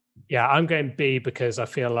yeah, I'm going B because I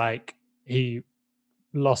feel like he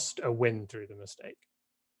lost a win through the mistake.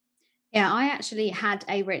 Yeah, I actually had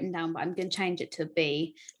A written down, but I'm going to change it to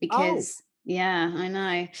B because, yeah, I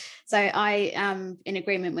know. So I am in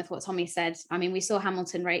agreement with what Tommy said. I mean, we saw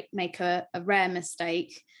Hamilton make a rare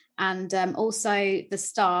mistake. And also the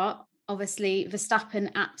start, obviously,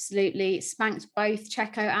 Verstappen absolutely spanked both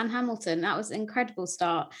Checo and Hamilton. That was an incredible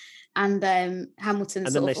start. And Hamilton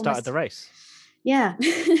and then they started the race. Yeah.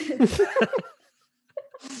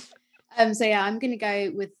 So yeah, I'm going to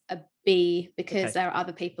go with a B because there are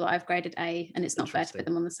other people I've graded A, and it's not fair to put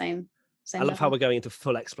them on the same I love level. How we're going into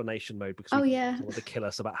full explanation mode because we want to kill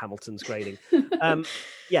us about Hamilton's grading.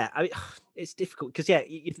 Yeah, I mean, it's difficult because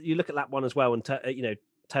you look at that one as well, and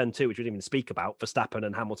turn 2, which we didn't even speak about, Verstappen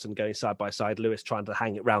and Hamilton going side by side, Lewis trying to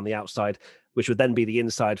hang it round the outside, which would then be the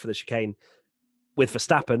inside for the chicane with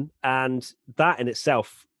Verstappen, and that in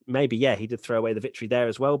itself, maybe he did throw away the victory there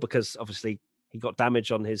as well because obviously he got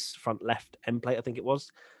damage on his front left end plate, I think it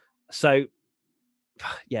was. So,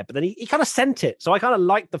 yeah, but then he kind of sent it. So I kind of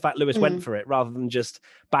liked the fact Lewis went for it rather than just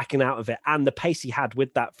backing out of it. And the pace he had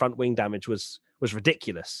with that front wing damage was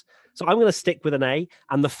ridiculous. So I'm going to stick with an A.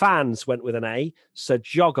 And the fans went with an A. So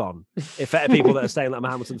jog on, if there are people that are saying that I'm a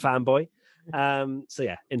Hamilton fanboy. So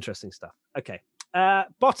yeah, interesting stuff. Okay.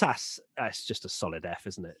 Bottas, it's just a solid F,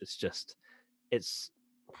 isn't it?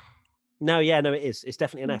 No, it is. It's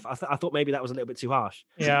definitely an F. I thought maybe that was a little bit too harsh.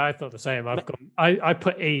 Yeah, I thought the same. I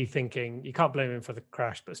put E thinking you can't blame him for the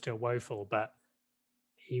crash, but still woeful. But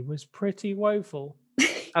he was pretty woeful.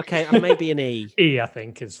 Okay, maybe an E. E, I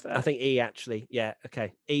think, is fair. I think E, actually. Yeah,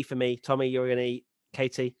 okay. E for me. Tommy, you're an E.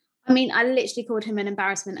 Katie? I mean, I literally called him an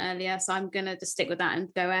embarrassment earlier, so I'm going to just stick with that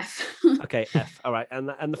and go F. Okay, F. All right. And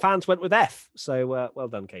the fans went with F. So well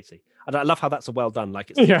done, Katie. I love how that's a well done,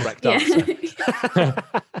 like it's the correct answer.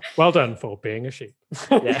 Well done for being a sheep.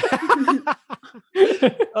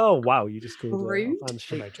 Oh, wow. You just called fans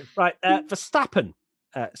sheep. Right. Verstappen.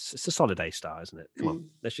 It's a solid A star, isn't it? Come on.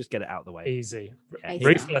 Let's just get it out of the way. Easy. Yeah,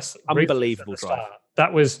 Ruthless. Unbelievable drive.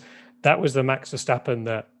 That was the Max Verstappen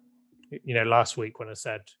that, last week when I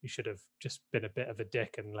said you should have just been a bit of a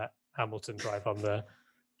dick and let Hamilton drive on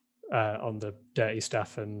the dirty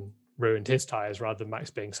stuff and ruined his tires rather than Max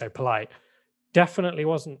being so polite. Definitely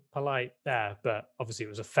wasn't polite there, but obviously it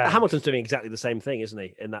was a fair. Hamilton's doing exactly the same thing, isn't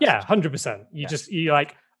he? In that, 100%. You're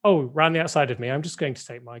like, oh, round the outside of me, I'm just going to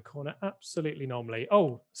take my corner absolutely normally.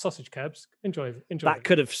 Oh, sausage curbs, enjoy. That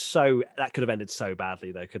could have ended so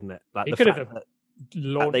badly though, couldn't it? Like he could have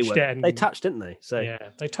launched it. They touched, didn't they? So yeah,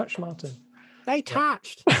 they touched Martin. They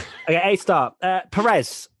touched. Okay, A star.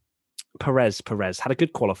 Perez had a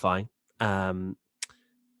good qualifying.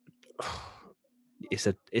 It's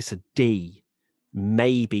a D,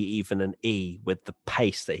 maybe even an E, with the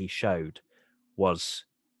pace that he showed was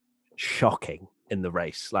shocking in the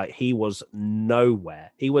race. Like, he was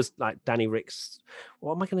nowhere. He was like Danny Rick's.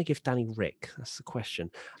 What am I going to give Danny Rick? That's the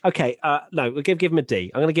question. Okay, no, we'll give him a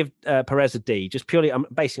D. I'm going to give Perez a D, just purely. I'm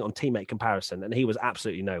basing it on teammate comparison, and he was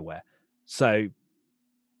absolutely nowhere. So I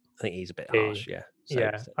think he's a bit harsh.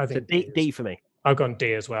 Yeah, I think D for me. I've gone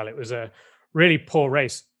D as well. It was a really poor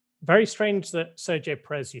race. Very strange that Sergio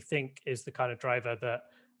Perez, you think, is the kind of driver that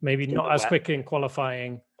maybe not as quick in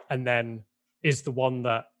qualifying and then is the one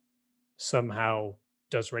that somehow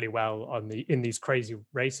does really well in these crazy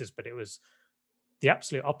races, but it was the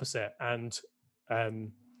absolute opposite. And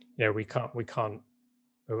we can't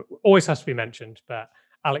always has to be mentioned, but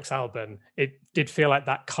Alex Albon, it did feel like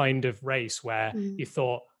that kind of race where you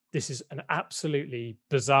thought, this is an absolutely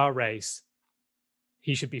bizarre race.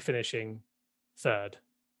 He should be finishing third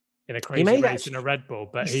in a crazy race in a Red Bull,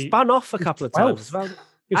 but he spun off a couple of times as well.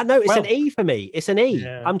 I know it's an E for me. It's an E.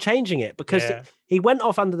 Yeah. I'm changing it because he went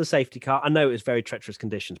off under the safety car. I know it was very treacherous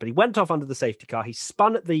conditions, but he went off under the safety car. He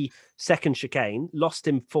spun at the second chicane, lost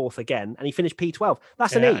him fourth again, and he finished P12.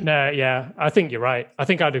 That's an E. No, yeah, I think you're right. I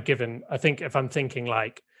think if I'm thinking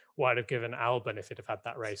like what I'd have given Albon if he'd have had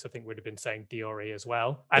that race, I think we'd have been saying Diori as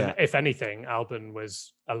well. And if anything, Albon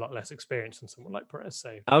was a lot less experienced than someone like Perez.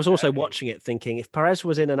 So I was also watching it thinking if Perez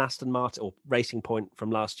was in an Aston Martin or Racing Point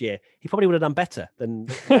from last year, he probably would have done better than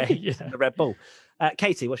the Red Bull.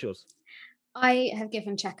 Katie, what's yours? I have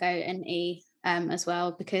given Checo an E as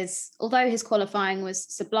well, because although his qualifying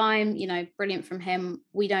was sublime, brilliant from him,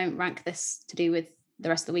 we don't rank this to do with the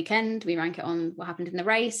rest of the weekend. We rank it on what happened in the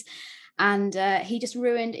race. And he just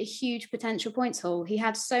ruined a huge potential points haul. He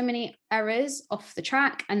had so many errors off the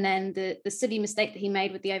track, and then the silly mistake that he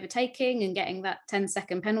made with the overtaking and getting that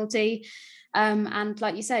 10-second penalty. And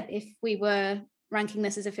like you said, if we were ranking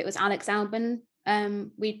this as if it was Alex Albon,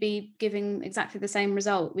 we'd be giving exactly the same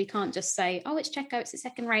result. We can't just say, oh, it's Checo, it's the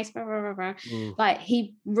second race, blah, blah, blah, blah. Like,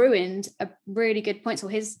 he ruined a really good point. So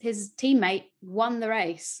his teammate won the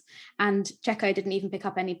race, and Checo didn't even pick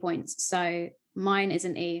up any points. So mine is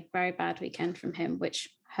an E. Very bad weekend from him, which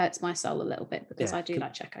hurts my soul a little bit, because I do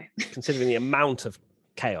like Checo. Considering the amount of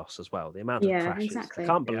chaos as well, the amount of crashes. Exactly. I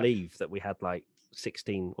can't believe that we had like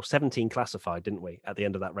 16 or 17 classified, didn't we, at the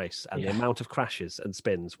end of that race? And the amount of crashes and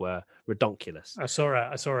spins were redonkulous. I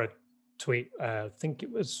saw a tweet, I think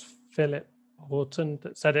it was Philip Horton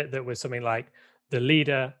that said it, that was something like, the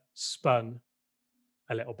leader spun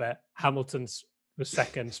a little bit, Hamilton was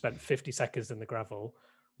second, spent 50 seconds in the gravel,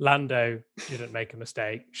 Lando didn't make a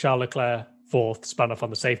mistake, Charles Leclerc fourth, spun off on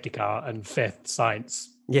the safety car, and fifth, Sainz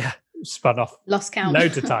spun off lost count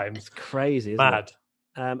loads of times. It's crazy, isn't mad it?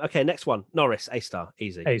 Okay, next one. Norris, A-star,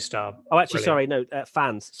 easy. A-star. Oh, actually, brilliant. sorry, no,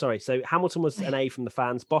 fans. Sorry. So Hamilton was an A from the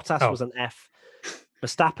fans. Bottas was an F.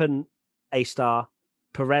 Verstappen, A-star.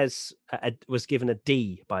 Perez was given a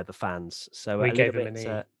D by the fans. So we gave him an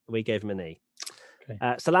E. We gave him an E.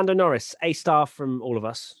 Okay. So Lando Norris, A-star from all of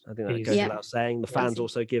us. I think that Easy. goes without saying. The fans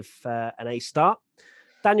also give an A-star.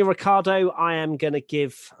 Daniel Ricciardo, I am going to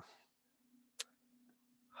give...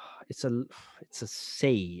 It's a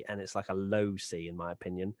C, and it's like a low C in my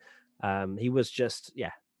opinion. He was just,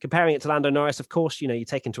 comparing it to Lando Norris, of course, you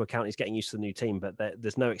take into account he's getting used to the new team, but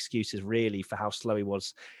there's no excuses really for how slow he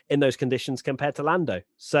was in those conditions compared to Lando.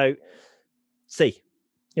 So C.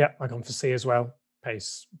 Yeah, I gone for C as well.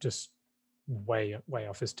 Pace just way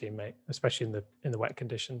off his teammate, especially in the wet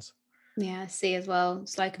conditions. Yeah, C as well.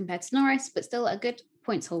 Slow compared to Norris, but still a good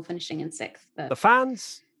points haul, finishing in sixth. But the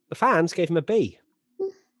fans gave him a B,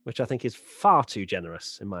 which I think is far too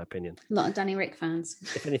generous, in my opinion. A lot of Danny Rick fans.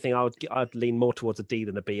 If anything, I'd lean more towards a D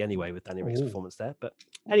than a B anyway with Danny Rick's performance there. But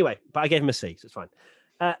anyway, I gave him a C, so it's fine.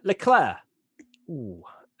 Leclerc.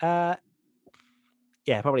 Probably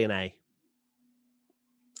an A.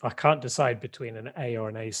 I can't decide between an A or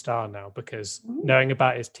an A-star now, because knowing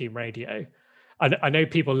about his team radio, I know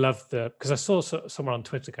people love because I saw someone on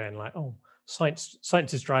Twitter going like, oh,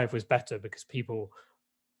 Sainz's drive was better because people,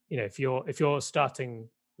 if you're starting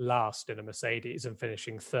last in a Mercedes and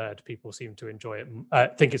finishing third, people seem to enjoy it. I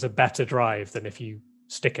think it's a better drive than if you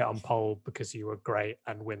stick it on pole because you were great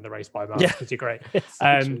and win the race by miles because you're great.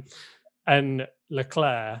 And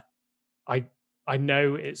Leclerc, I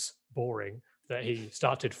know it's boring that he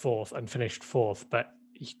started fourth and finished fourth, but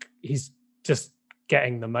he's just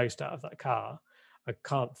getting the most out of that car. I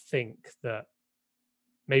can't think that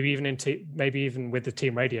maybe even with the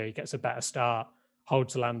team radio, he gets a better start,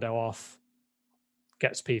 holds Lando off,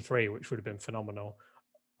 gets P3, which would have been phenomenal.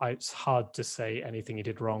 It's hard to say anything he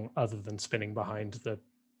did wrong other than spinning behind the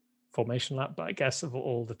formation lap, but I guess of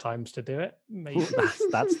all the times to do it, maybe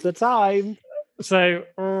that's the time. So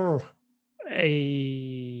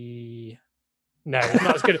no, it's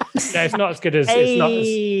not as good. No, it's not as good as. It's not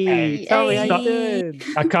as. Tell me how you doing.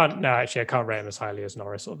 I can't rate him as highly as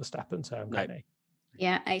Norris or Verstappen. So I'm going A.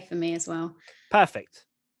 Yeah, A for me as well. Perfect.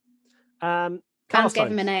 Fans gave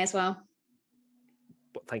him an A as well.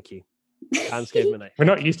 Thank you. Fans gave him an A. We're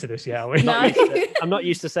not used to this yet, are we? No. I'm not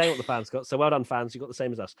used to saying what the fans got. So well done, fans. You got the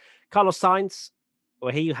same as us. Carlos Sainz,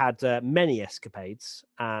 well, he had many escapades,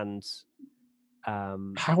 and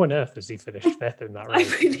how on earth does he finish fifth in that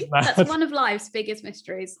race? That's one of life's biggest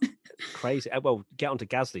mysteries. Crazy. Well, get on to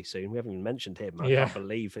Gasly soon. We haven't even mentioned him. I can't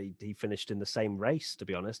believe he finished in the same race, to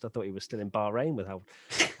be honest. I thought he was still in Bahrain with how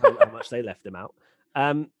much they left him out.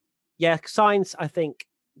 Sainz, I think,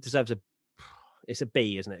 deserves it's a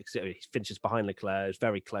B, isn't it? He finishes behind Leclerc. It was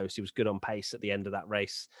very close. He was good on pace at the end of that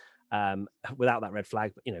race. Without that red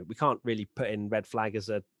flag, we can't really put in red flag as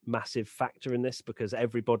a massive factor in this because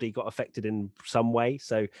everybody got affected in some way.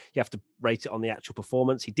 So you have to rate it on the actual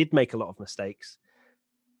performance. He did make a lot of mistakes.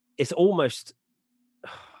 It's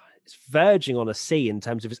verging on a C in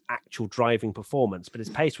terms of his actual driving performance, but his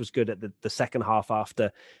pace was good at the second half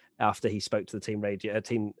after he spoke to the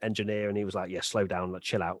team engineer, and he was like, yeah, slow down, like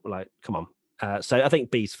chill out, like come on. So I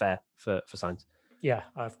think B's fair for Sainz. Yeah,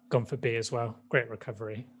 I've gone for B as well. Great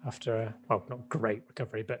recovery after, not great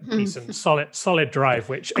recovery, but decent, solid drive.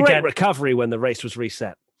 Which great recovery when the race was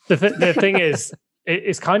reset. The thing is,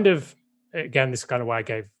 it's kind of again, this is kind of why I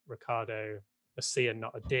gave Ricciardo a C and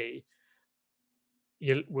not a D.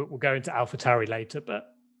 We'll go into AlphaTauri later, but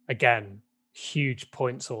again, huge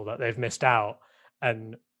points all that they've missed out.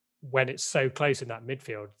 And when it's so close in that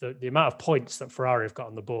midfield, the amount of points that Ferrari have got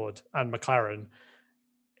on the board and McLaren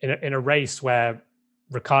in a race where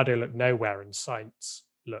Ricciardo looked nowhere and Sainz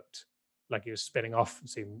looked like he was spinning off and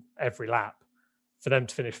seeing every lap, for them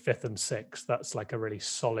to finish 5th and 6th, that's like a really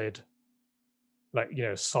solid,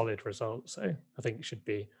 solid result. So I think it should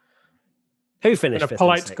be. Who finished 5th? A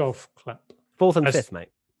polite golf clap. 4th and 5th, mate.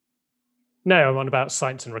 No, I'm on about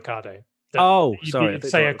Sainz and Ricciardo. Sorry. You'd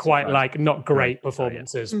say are quite like not great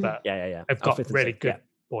performances, but they've got really good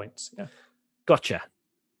points. Yeah. Gotcha.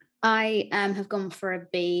 I have gone for a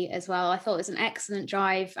B as well. I thought it was an excellent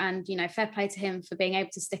drive, and fair play to him for being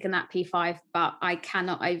able to stick in that P5, but I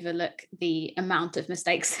cannot overlook the amount of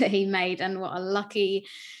mistakes that he made, and what a lucky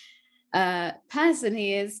person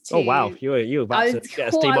he is to... Oh wow, you were about to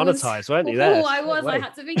get us demonetized, weren't you there? I was. I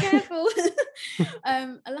had to be careful.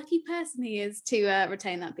 A lucky person he is to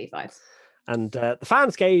retain that P5. And the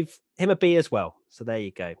fans gave him a B as well, so there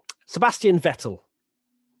you go. Sebastian Vettel.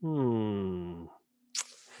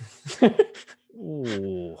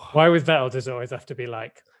 Why with Vettel does it always have to be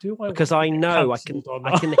like, because I know I can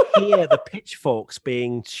hear the pitchforks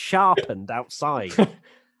being sharpened outside.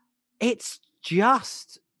 It's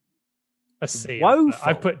just a C. Woeful.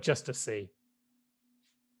 I put just a C.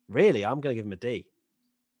 Really? I'm going to give him a D.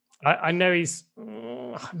 I know he's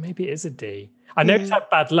maybe it is a D. I know he's had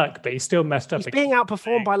bad luck, but he's still messed up. He's being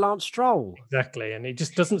outperformed by Lance Stroll. Exactly, and he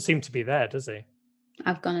just doesn't seem to be there, does he?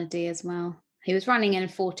 I've gone a D as well. He was running in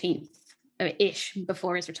 14th-ish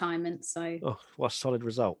before his retirement, so... Oh, what a solid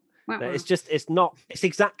result. It's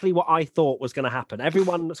exactly what I thought was going to happen.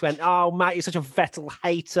 Everyone went, oh, Matt, you're such a Vettel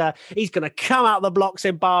hater. He's going to come out the blocks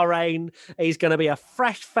in Bahrain. He's going to be a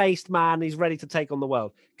fresh-faced man. He's ready to take on the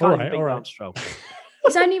world. Can't even beat Lance Stroll.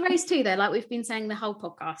 It's only race 2, though, like we've been saying the whole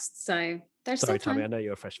podcast, so there's Sorry, still time. Tommy, I know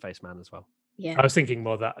you're a fresh-faced man as well. Yeah. I was thinking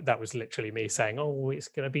more that was literally me saying, oh, it's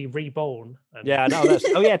going to be reborn. And... Yeah, no,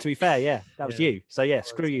 to be fair, that was you. So,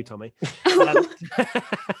 screw you, Tommy.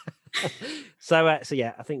 So I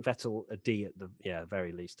think Vettel a D at the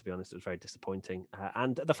very least, to be honest. It was very disappointing.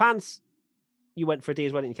 And the fans, you went for a D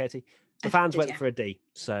as well, didn't you, Katie? The fans went for a D.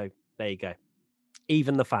 So there you go.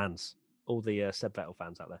 Even the fans, all the Seb Vettel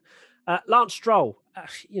fans out there. Lance Stroll,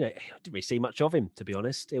 didn't really see much of him, to be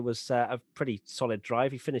honest. It was a pretty solid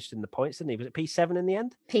drive. He finished in the points, didn't he? Was it P7 in the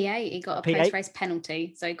end? P8. He got a post-race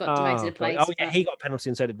penalty, so he got demoted a place. Oh, yeah, he got a penalty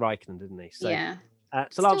and so did Raikkonen, didn't he? So, yeah.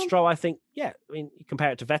 So Lance Stroll, I think, you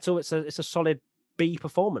compare it to Vettel, it's a solid B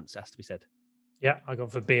performance, has to be said. Yeah, I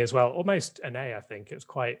got for B as well. Almost an A, I think. It was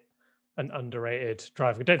quite an underrated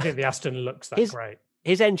drive. I don't think the Aston looks that great.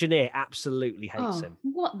 His engineer absolutely hates him.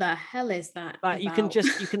 What the hell is that? Like, you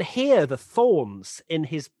can hear the thorns in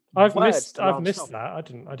his I've missed that. I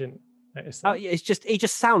didn't notice that. He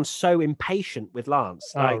just sounds so impatient with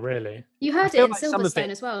Lance. Really? You heard it in Silverstone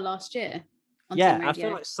as well last year. I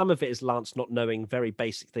feel like some of it is Lance not knowing very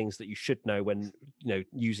basic things that you should know when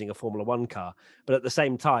using a Formula One car. But at the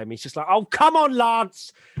same time, he's just like, "Oh, come on,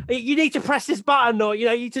 Lance! You need to press this button, or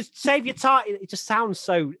you just save your time." It just sounds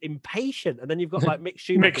so impatient. And then you've got like Mick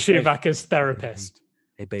Schumacher's therapist.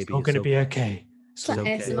 Hey, baby, it's all going to be okay. It's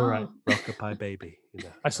okay. All right. Rock-a-pie, baby.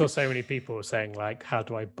 I saw so many people saying like, "How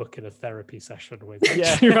do I book in a therapy session with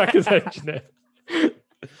Schumacher's engineer?"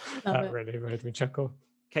 That really made me chuckle.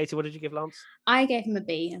 Katie, what did you give Lance? I gave him a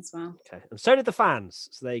B as well. Okay, and so did the fans.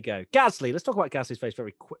 So there you go. Gasly, let's talk about Gasly's race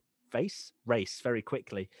very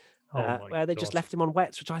quickly. Where they just left him on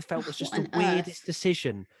wets, which I felt was just the weirdest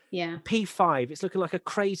decision. Yeah. P5, it's looking like a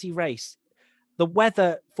crazy race. The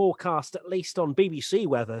weather forecast, at least on BBC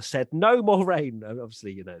Weather, said no more rain.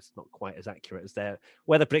 Obviously, it's not quite as accurate as their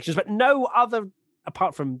weather predictions, but no other,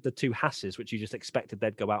 apart from the two Hasses, which you just expected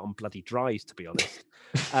they'd go out on bloody dries, to be honest.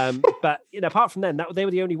 But apart from them, they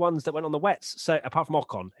were the only ones that went on the wets. So apart from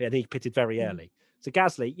Ocon, and he pitted very early. So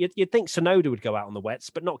Gasly, you'd think Tsunoda would go out on the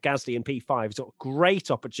wets, but not Gasly in P5. He's got a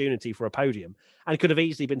great opportunity for a podium and could have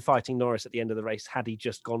easily been fighting Norris at the end of the race had he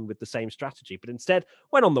just gone with the same strategy. But instead,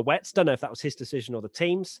 went on the wets. Don't know if that was his decision or the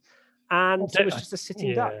team's. And it was just a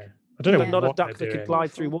sitting duck. I don't know. Not a duck that could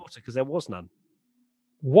glide through water because there was none.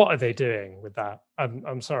 What are they doing with that?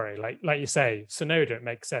 I'm sorry. Like you say, Tsunoda, it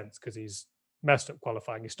makes sense because he's messed up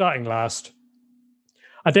qualifying. He's starting last.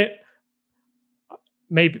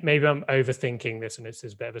 Maybe I'm overthinking this and it's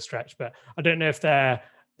a bit of a stretch, but I don't know if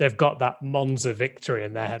they've got that Monza victory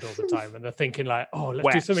in their head all the time and they're thinking like, oh,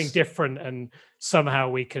 let's do something different and somehow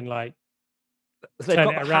we can like turn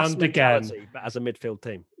it around again. But as a midfield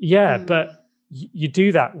team. Yeah, but you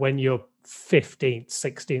do that when you're 15th,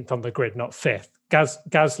 16th on the grid, not 5th.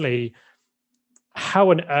 Gasly, how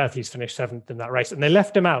on earth he's finished 7th in that race? And they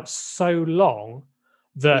left him out so long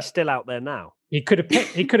that he's still out there now. He could have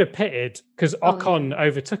pitted because Ocon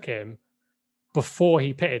overtook him before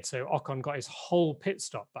he pitted. So Ocon got his whole pit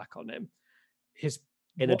stop back on him.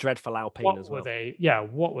 A dreadful Alpine as well.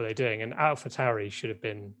 What were they doing? And AlphaTauri should have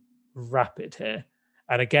been rapid here.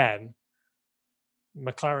 And again,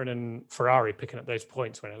 McLaren and Ferrari picking up those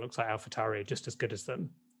points when it looks like AlphaTauri are just as good as them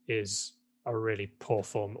is a really poor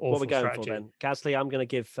form. Awful what are we going strategy. for then? Gasly, I'm going to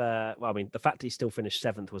give... the fact that he still finished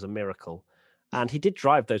 7th was a miracle. And he did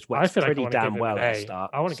drive those wets pretty damn well at the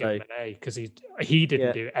start. I want to give him an A because he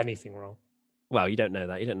didn't do anything wrong. Well, you don't know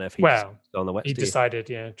that. You don't know if he's on the wets. He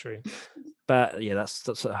decided, true. But yeah,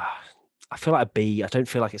 that's I feel like a B. I don't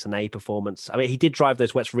feel like it's an A performance. I mean, he did drive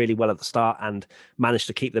those wets really well at the start and managed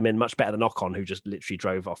to keep them in much better than Ocon, who just literally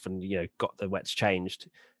drove off and got the wets changed.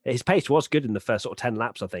 His pace was good in the first sort of 10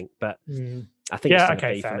 laps, I think, but I think it's a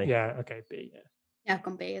B for me. Yeah, okay, B. Yeah, I've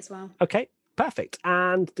gone B as well. Okay, perfect.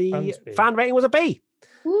 And the fan rating was a B.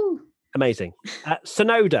 Woo. Amazing.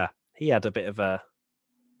 Tsunoda, he had a bit of a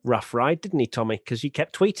rough ride, didn't he, Tommy? Because you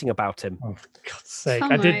kept tweeting about him. Oh, for God's sake.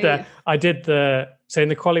 I did the so in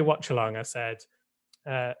the quali watch along, I said,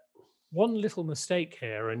 one little mistake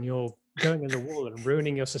here and you're going in the wall and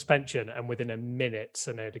ruining your suspension, and within a minute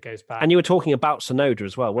Tsunoda goes back. And you were talking about Tsunoda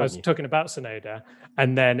as well, weren't you? I was talking about Tsunoda,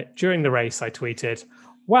 and then during the race I tweeted,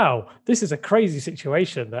 wow, this is a crazy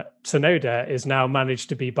situation that Tsunoda is now managed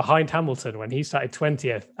to be behind Hamilton when he started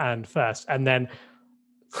 20th and first, and then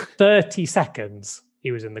 30 seconds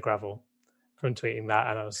he was in the gravel from tweeting that,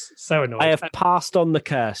 and I was so annoyed. I have passed on the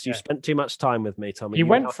curse. You spent too much time with me, Tommy. He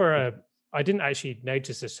went for I didn't actually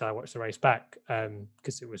notice this till I watched the race back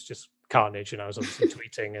because it was just carnage and I was obviously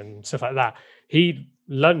tweeting and stuff like that. He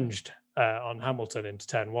lunged on Hamilton into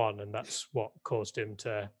turn 1, and that's what caused him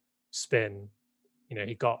to spin.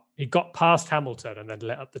 He got past Hamilton and then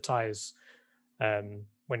lit up the tyres when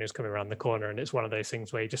he was coming around the corner, and it's one of those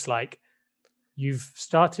things where you just you've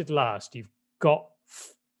started last, you've got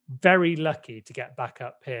very lucky to get back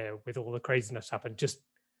up here with all the craziness happened. Just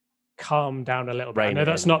calm down a little bit. I know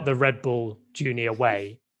that's not the Red Bull Junior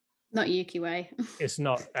way. Not Yuki way. It's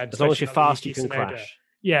not. As long as you're fast, you can crash.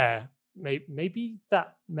 Yeah. Maybe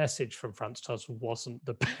that message from Franz Tost wasn't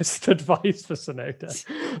the best advice for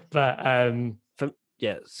Tsunoda. But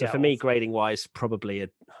for me, grading wise, probably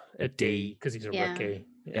a D because he's a rookie.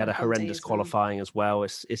 He had a horrendous qualifying as well.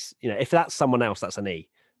 It's if that's someone else, that's an E.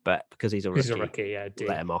 But because he's a rookie, D.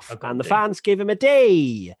 Let him off. And the fans give him a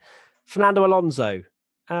D. Fernando Alonso.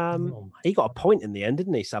 He got a point in the end,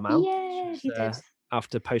 didn't he, somehow? Yeah, he did.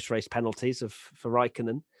 After post-race penalties for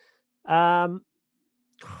Raikkonen.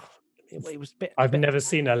 It was I've never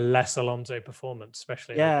seen a less Alonso performance,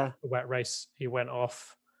 especially in a wet race. He went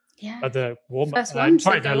off at the warm-up.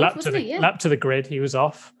 Lap to the grid, he was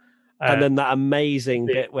off. And then that amazing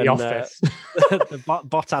bit when the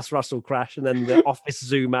Bottas Russell crash, and then the office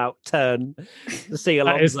zoom out turn to see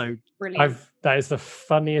Alonso. That is the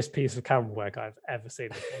funniest piece of camera work I've ever seen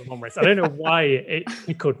in one race. I don't know why it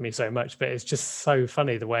tickled me so much, but it's just so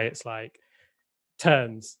funny the way it's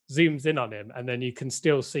turns, zooms in on him, and then you can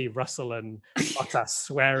still see Russell and Bottas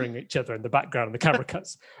swearing at each other in the background, and the camera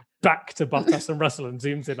cuts back to Bottas and Russell and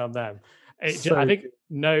zooms in on them. I think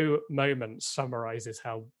no moment summarizes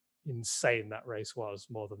how insane that race was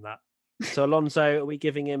more than that. So Alonso, are we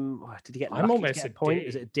giving him? Did he get? I'm almost a point.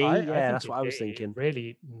 Is it a D? That's what I was thinking.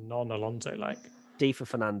 Really non-Alonso like. D for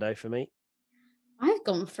Fernando for me. I've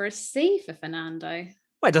gone for a C for Fernando.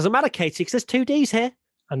 Well, it doesn't matter, Katie, because there's 2 Ds here.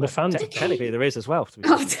 And the fans technically there is as well.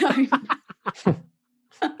 Don't.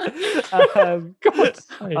 God.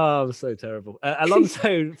 I'm so terrible.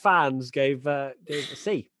 Alonso fans gave a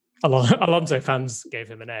C. Alonso fans gave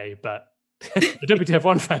him an A, but the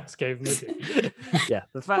WTF1 fans gave him a D. Yeah,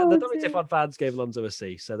 the WTF1 fans gave Alonso a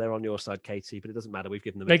C, so they're on your side, Katie, but it doesn't matter. We've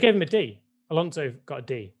given them They gave him a D. Alonso got a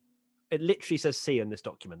D. It literally says C in this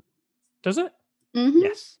document. Does it? Mm-hmm.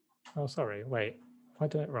 Yes. Oh, sorry. Wait. I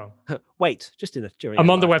did it wrong. Wait, just during. I'm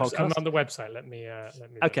on the website. I'm on the website. Let me.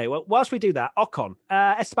 Okay. Well, whilst we do that, Ocon,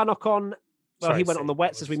 Esteban Ocon. Well, he went on the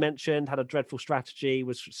wets as we mentioned. Had a dreadful strategy.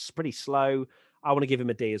 Was pretty slow. I want to give him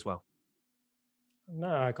a D as well.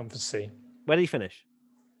 No, I gone for C. Where did he finish?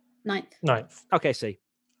 9th. Okay, C.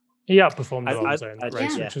 He outperformed Alonso in that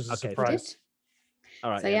race, which was a surprise. All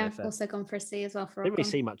right. So I've also gone for a C as well for Ocon. Didn't really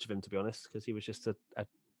see much of him, to be honest, because he was just a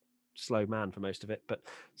slow man for most of it, but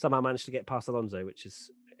somehow managed to get past Alonso, which is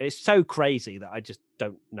so crazy that I just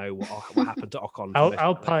don't know what happened to Ocon.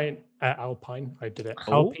 Alpine, I did it.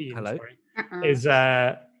 Oh, Alpine, hello. sorry, is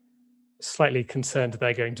slightly concerned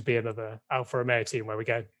they're going to be another Alfa Romeo team where we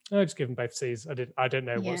go, oh, just give them both C's. I don't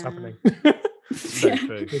know what's happening. So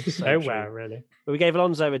true. Just nowhere, really. But we gave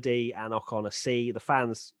Alonso a D and Ocon a C. The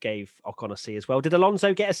fans gave Ocon a C as well. Did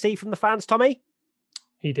Alonso get a C from the fans, Tommy?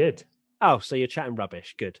 He did. Oh, so you're chatting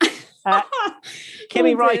rubbish. Good.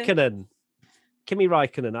 Kimi Raikkonen.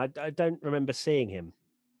 I don't remember seeing him.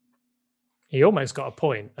 He almost got a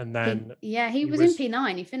point, and then he was in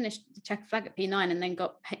P9. He finished the checker flag at P9 and then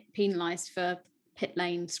got penalised for pit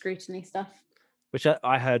lane scrutiny stuff, which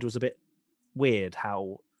I heard was a bit weird.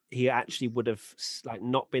 How he actually would have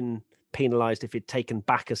not been penalised if he'd taken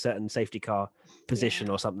back a certain safety car position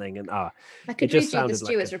or something. And I could read you the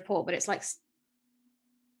stewards report, but it's like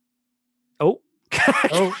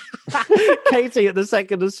Katie at the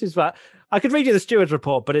second as she's back. I could read you the stewards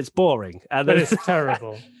report, but it's boring. And but it's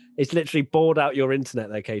terrible. It's literally bored out your internet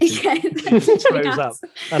there, Katie. It throws up.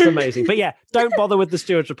 That's amazing. But yeah, don't bother with the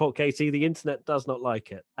stewards report, Katie. The internet does not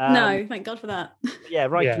like it. No, thank God for that. Yeah,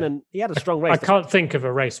 Raikkonen, he had a strong race. I can't think of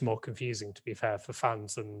a race more confusing, to be fair, for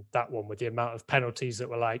fans than that one, with the amount of penalties that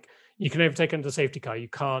were like, you can overtake under the safety car, you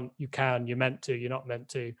can't, you can, you're meant to, you're not meant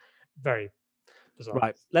to. Very bizarre.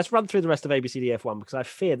 Right, let's run through the rest of ABCDF1 because I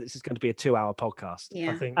fear this is going to be a 2-hour podcast.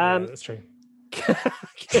 Yeah, I think that's true.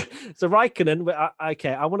 So Raikkonen,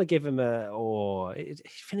 okay, I want to give him he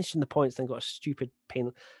finished in the points, then got a stupid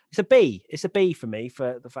penalty. It's a B. It's a B for me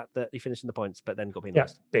for the fact that he finished in the points, but then got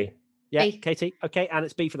penalised. Yeah, B. Yeah, B. Katie. Okay, and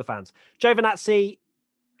it's B for the fans. Giovinazzi,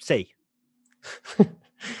 C.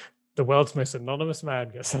 The world's most anonymous man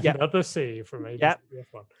gets another C from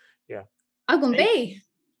ABCDF1. Yeah. I've gone B.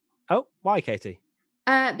 Oh, why, Katie?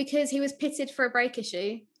 Because he was pitted for a brake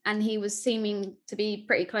issue. And he was seeming to be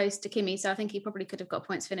pretty close to Kimi. So I think he probably could have got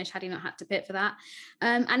points finish had he not had to pit for that.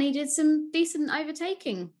 And he did some decent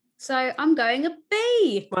overtaking. So I'm going a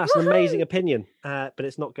B. Well, that's an amazing opinion. But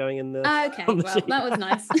it's not going in the... Okay, well, that was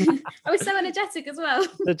nice. I was so energetic as well.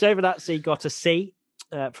 So Giovinazzi got a C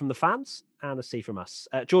from the fans and a C from us.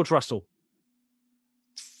 George Russell.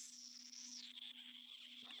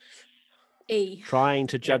 E. Trying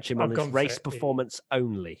to judge him on his race performance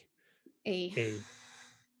only. E.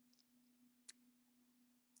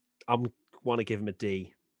 I want to give him a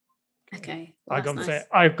D. Okay. Well,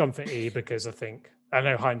 I've gone for E because I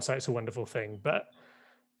know hindsight's a wonderful thing, but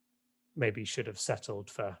maybe should have settled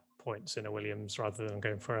for points in a Williams rather than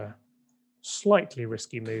going for a slightly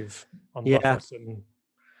risky move on Bottas.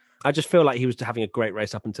 I just feel like he was having a great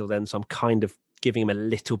race up until then, so I'm kind of giving him a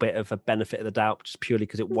little bit of a benefit of the doubt, just purely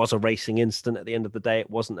because it was a racing incident at the end of the day. It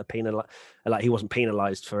wasn't he wasn't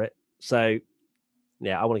penalised for it. So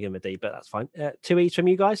yeah, I want to give him a D, but that's fine. 2 E's from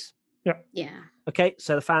you guys? Yeah. Okay,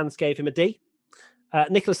 so the fans gave him a D.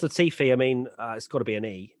 Nicholas Latifi, it's got to be an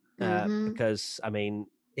E because,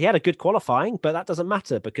 he had a good qualifying, but that doesn't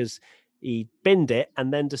matter because he binned it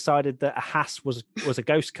and then decided that a Haas was a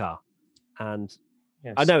ghost car. And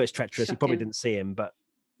yes. I know it's treacherous. You probably didn't see him, but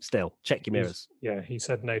still, check your mirrors. Yeah, he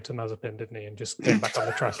said no to Mazepin, didn't he? And just came back on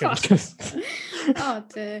the track. Oh,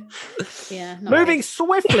 dear. Yeah. Moving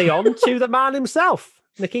swiftly on to the man himself.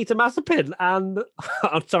 Nikita Mazepin, and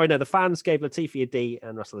I'm sorry, no, the fans gave Latifi a D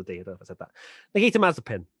and Russell a D. I don't know if I said that. Nikita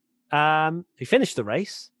Mazepin, who finished the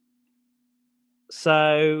race.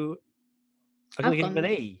 So I'm going to give him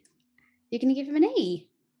an E. You're going to give him an E?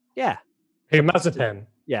 Yeah. Who, Mazepin?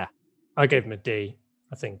 Yeah. I gave him a D.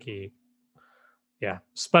 I think he,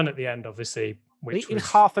 spun at the end, obviously. He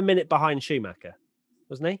was half a minute behind Schumacher,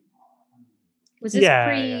 wasn't he? Was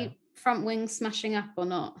this front wing smashing up or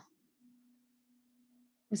not?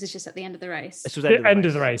 Was this just at the end of the race? This was end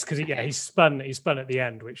of the race because he spun at the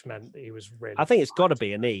end, which meant that he was really. I think it's got to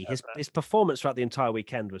be an E. His performance throughout the entire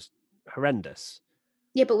weekend was horrendous.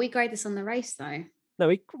 Yeah, but we grade this on the race though. No,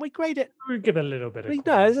 we grade it. We give a little bit of. No,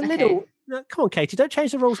 there's a little. No, come on, Katie, don't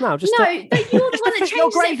change the rules now. But you're the one that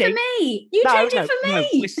changes it for me. You change it for me. No,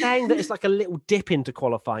 we're saying that it's like a little dip into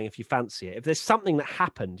qualifying if you fancy it. If there's something that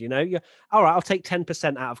happened, you're all right. I'll take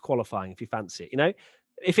 10% out of qualifying if you fancy it.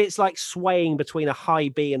 If it's like swaying between a high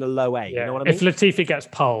B and a low A, you know what I mean? If Latifi gets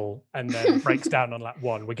pole and then breaks down on lap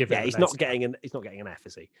 1, we're giving. Yeah, he's not getting an F,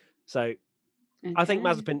 is he? So okay. I think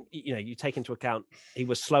Mazepin, you take into account he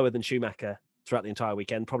was slower than Schumacher throughout the entire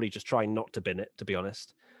weekend, probably just trying not to bin it, to be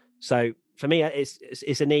honest. So for me,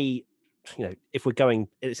 it's an E. If we're going,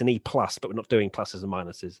 it's an E plus, but we're not doing pluses and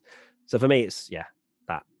minuses. So for me, it's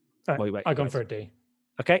that. Right. I've gone for a D.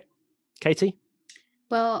 Okay, Katie.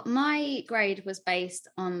 Well, my grade was based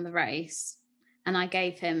on the race, and I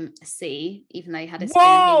gave him a C, even though he had a spin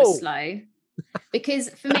and he was slow. Because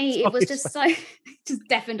for me, it was just so just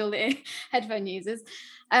deafened all the headphone users.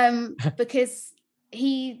 Because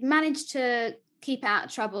he managed to keep it out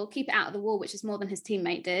of trouble, keep it out of the wall, which is more than his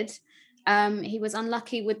teammate did. He was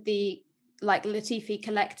unlucky with the Latifi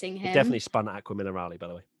collecting him. He definitely spun at Aqua Minerale, by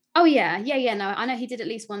the way. Oh yeah. No, I know he did at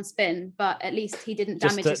least one spin, but at least he didn't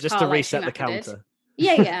damage his car. Just to reset the counter.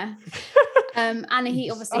 Did. Yeah. And he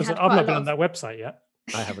obviously had. I've not been on that website yet.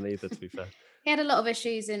 I haven't either, to be fair. He had a lot of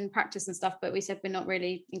issues in practice and stuff, but we said we're not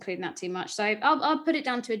really including that too much. So I'll put it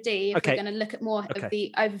down to a D if we're going to look at more of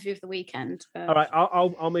the overview of the weekend. But... All right,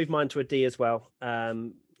 I'll move mine to a D as well.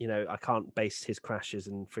 I can't base his crashes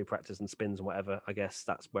and free practice and spins and whatever. I guess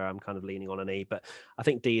that's where I'm kind of leaning on an E. But I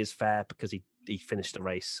think D is fair because he finished the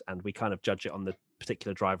race and we kind of judge it on the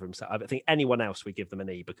particular driver himself. I think anyone else we give them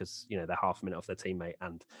an E because they're half a minute off their teammate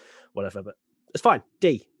and whatever. But it's fine.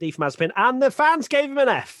 D for Mazepin, and the fans gave him an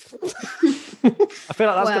F. I feel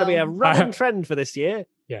like that's going to be a running trend for this year.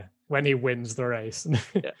 Yeah, when he wins the race.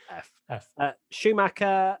 F.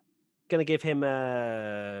 Schumacher, going to give him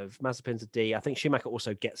Mazepin's a D. I think Schumacher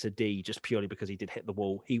also gets a D just purely because he did hit the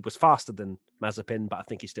wall. He was faster than Mazepin, but I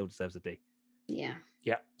think he still deserves a D. Yeah.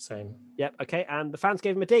 Yeah, same. Yep. Okay, and the fans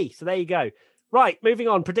gave him a D. So there you go. Right, moving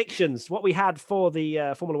on. Predictions. What we had for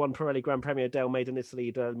the Formula One Pirelli Gran Premio del Made in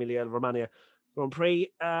Italy, the Emilia Romagna Grand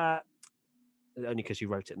Prix. Only because you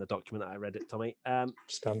wrote it in the document that I read it, Tommy.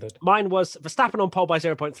 Standard. Mine was Verstappen on pole by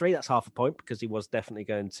 0.3. That's half a point because he was definitely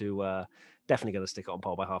going to stick it on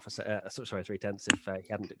pole by 3 tenths if he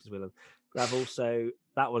hadn't dipped his wheel in gravel. So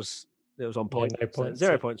it was on point. Yeah, no points. So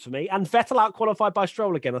 0 points for me. And Vettel out qualified by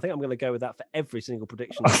Stroll again. I think I'm going to go with that for every single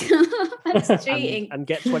prediction. That's cheating. And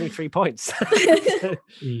get 23 points.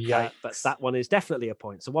 Yeah, but that one is definitely a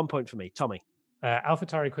point. So 1 point for me. Tommy.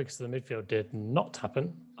 AlphaTauri quickest to the midfield did not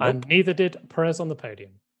happen, and neither did Perez on the podium.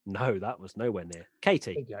 No, that was nowhere near.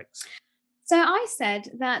 Katie. Yikes. So I said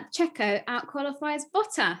that Checo outqualifies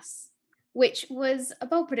Bottas, which was a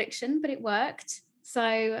bold prediction, but it worked. So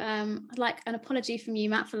I'd like an apology from you,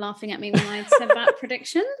 Matt, for laughing at me when I said that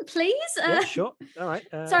prediction, please. Yeah, sure. All right.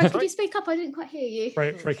 Sorry, could you speak up? I didn't quite hear you.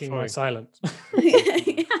 Breaking my silence.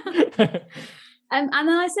 And then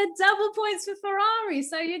I said double points for Ferrari,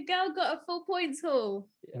 so your girl got a full points haul.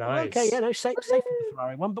 Nice. Okay, yeah, no, safe for the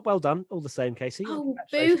Ferrari one, but well done, all the same, Casey. Oh,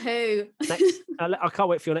 boo-hoo. Next, I can't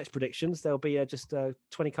wait for your next predictions. There'll be just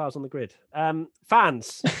 20 cars on the grid.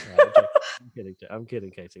 Fans. I'm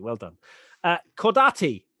kidding, Katie. Well done.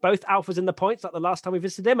 Cordati, both alphas in the points like the last time we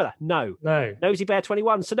visited Imola. No. Nosy Bear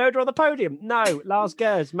 21, Sonoda on the podium. No. Lars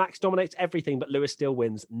Gers, Max dominates everything, but Lewis still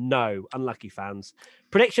wins. No. Unlucky fans.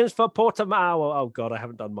 Predictions for Portimao. Oh God, I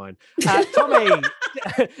haven't done mine. Tommy,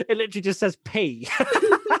 it literally just says P.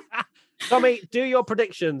 Tommy, do your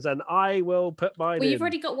predictions and I will put mine in. Well, you've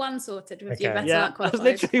already got one sorted with your better that was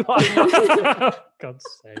qualified. literally one. God's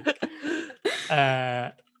sake.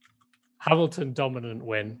 Hamilton dominant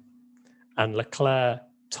win and Leclerc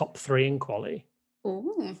top 3 in quali.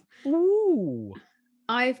 Ooh.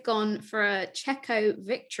 I've gone for a Checo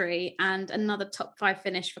victory and another top 5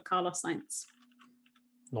 finish for Carlos Sainz.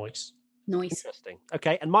 Nice. Interesting.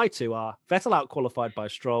 Okay, and my two are Vettel out qualified by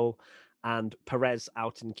Stroll and Perez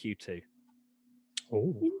out in Q2.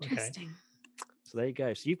 Oh, interesting. Okay. So there you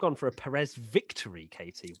go. So you've gone for a Perez victory,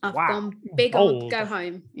 Katie. I've gone big on go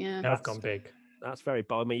home. Yeah, I've gone big. That's very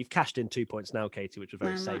bold. I mean, you've cashed in 2 points now, Katie, which was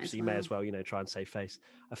very safe. So you may as well, try and save face.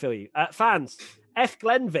 I feel you. Fans, F.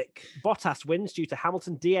 Glenvick, Bottas wins due to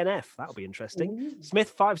Hamilton DNF. That'll be interesting. Ooh.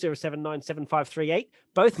 Smith 50797538,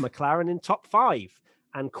 both McLaren in top 5.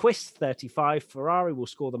 And Quist 35, Ferrari will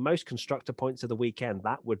score the most constructor points of the weekend.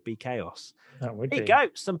 That would be chaos. That would be. There you go.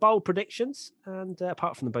 Some bold predictions. And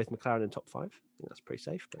apart from both McLaren in top 5, I think that's pretty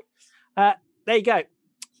safe. But there you go.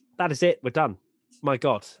 That is it. We're done. My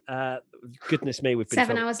God. Goodness me. We've been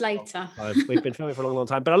 7 hours later. We've been filming for a long, long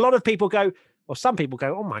time. But a lot of people go, or some people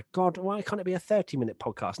go, oh my God, why can't it be a 30-minute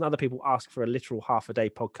podcast? And other people ask for a literal half-a-day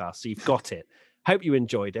podcast. So you've got it. Hope you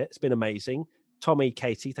enjoyed it. It's been amazing. Tommy,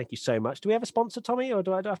 Katie, thank you so much. Do we have a sponsor, Tommy, or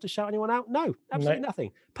do I have to shout anyone out? No, absolutely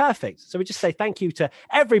nothing. Perfect. So we just say thank you to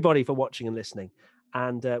everybody for watching and listening.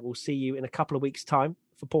 And we'll see you in a couple of weeks' time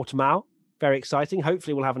for Portimao. Very exciting.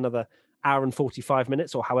 Hopefully we'll have another hour and 45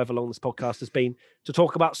 minutes or however long this podcast has been to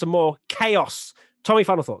talk about some more chaos. Tommy,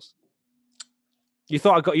 final thoughts. You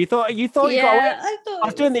thought I got you got it? I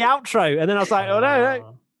was doing the outro and then I was like, oh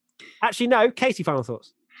no. Actually, no. Katie, final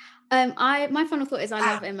thoughts. My final thought is I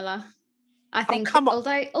love Imola. I think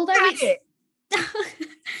although it's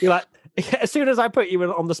you're like, as soon as I put you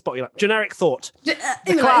on the spot, you're like, generic thought.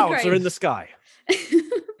 The clouds are in the sky.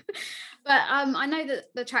 But I know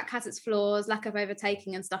that the track has its flaws, lack of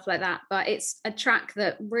overtaking and stuff like that, but it's a track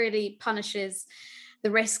that really punishes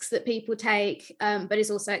the risks that people take, but it's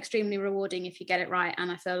also extremely rewarding if you get it right.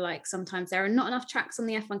 And I feel like sometimes there are not enough tracks on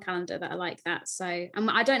the F1 calendar that are like that. So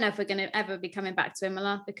I don't know if we're going to ever be coming back to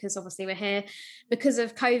Imola, because obviously we're here because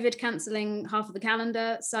of COVID cancelling half of the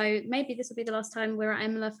calendar. So maybe this will be the last time we're at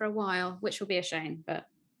Imola for a while, which will be a shame, but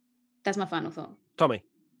that's my final thought. Tommy.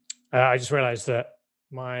 I just realized that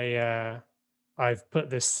I've put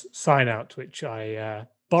this sign out, which I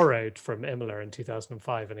borrowed from Imola in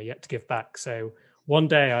 2005 and are yet to give back. So one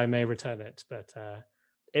day I may return it, but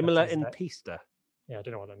Imola in Pista. Yeah, I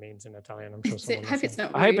don't know what that means in Italian. I'm sure someone. I hope it's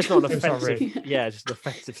not rude. I hope it's not an offensive. Yeah, just an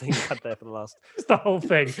offensive thing you had there for the last. It's the whole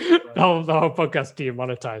thing. The whole podcast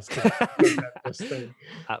demonetized.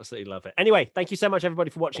 Absolutely love it. Anyway, thank you so much, everybody,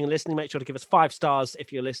 for watching and listening. Make sure to give us 5 stars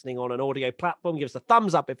if you're listening on an audio platform. Give us a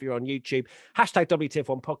thumbs up if you're on YouTube. Hashtag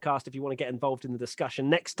WTF1 Podcast if you want to get involved in the discussion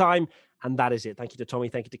next time. And that is it. Thank you to Tommy.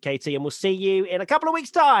 Thank you to Katie. And we'll see you in a couple of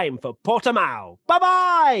weeks' time for Portimao.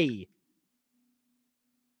 Bye-bye.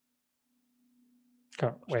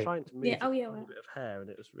 Can't wait. Trying to move a bit of hair and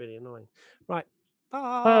it was really annoying. Right.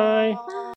 Bye.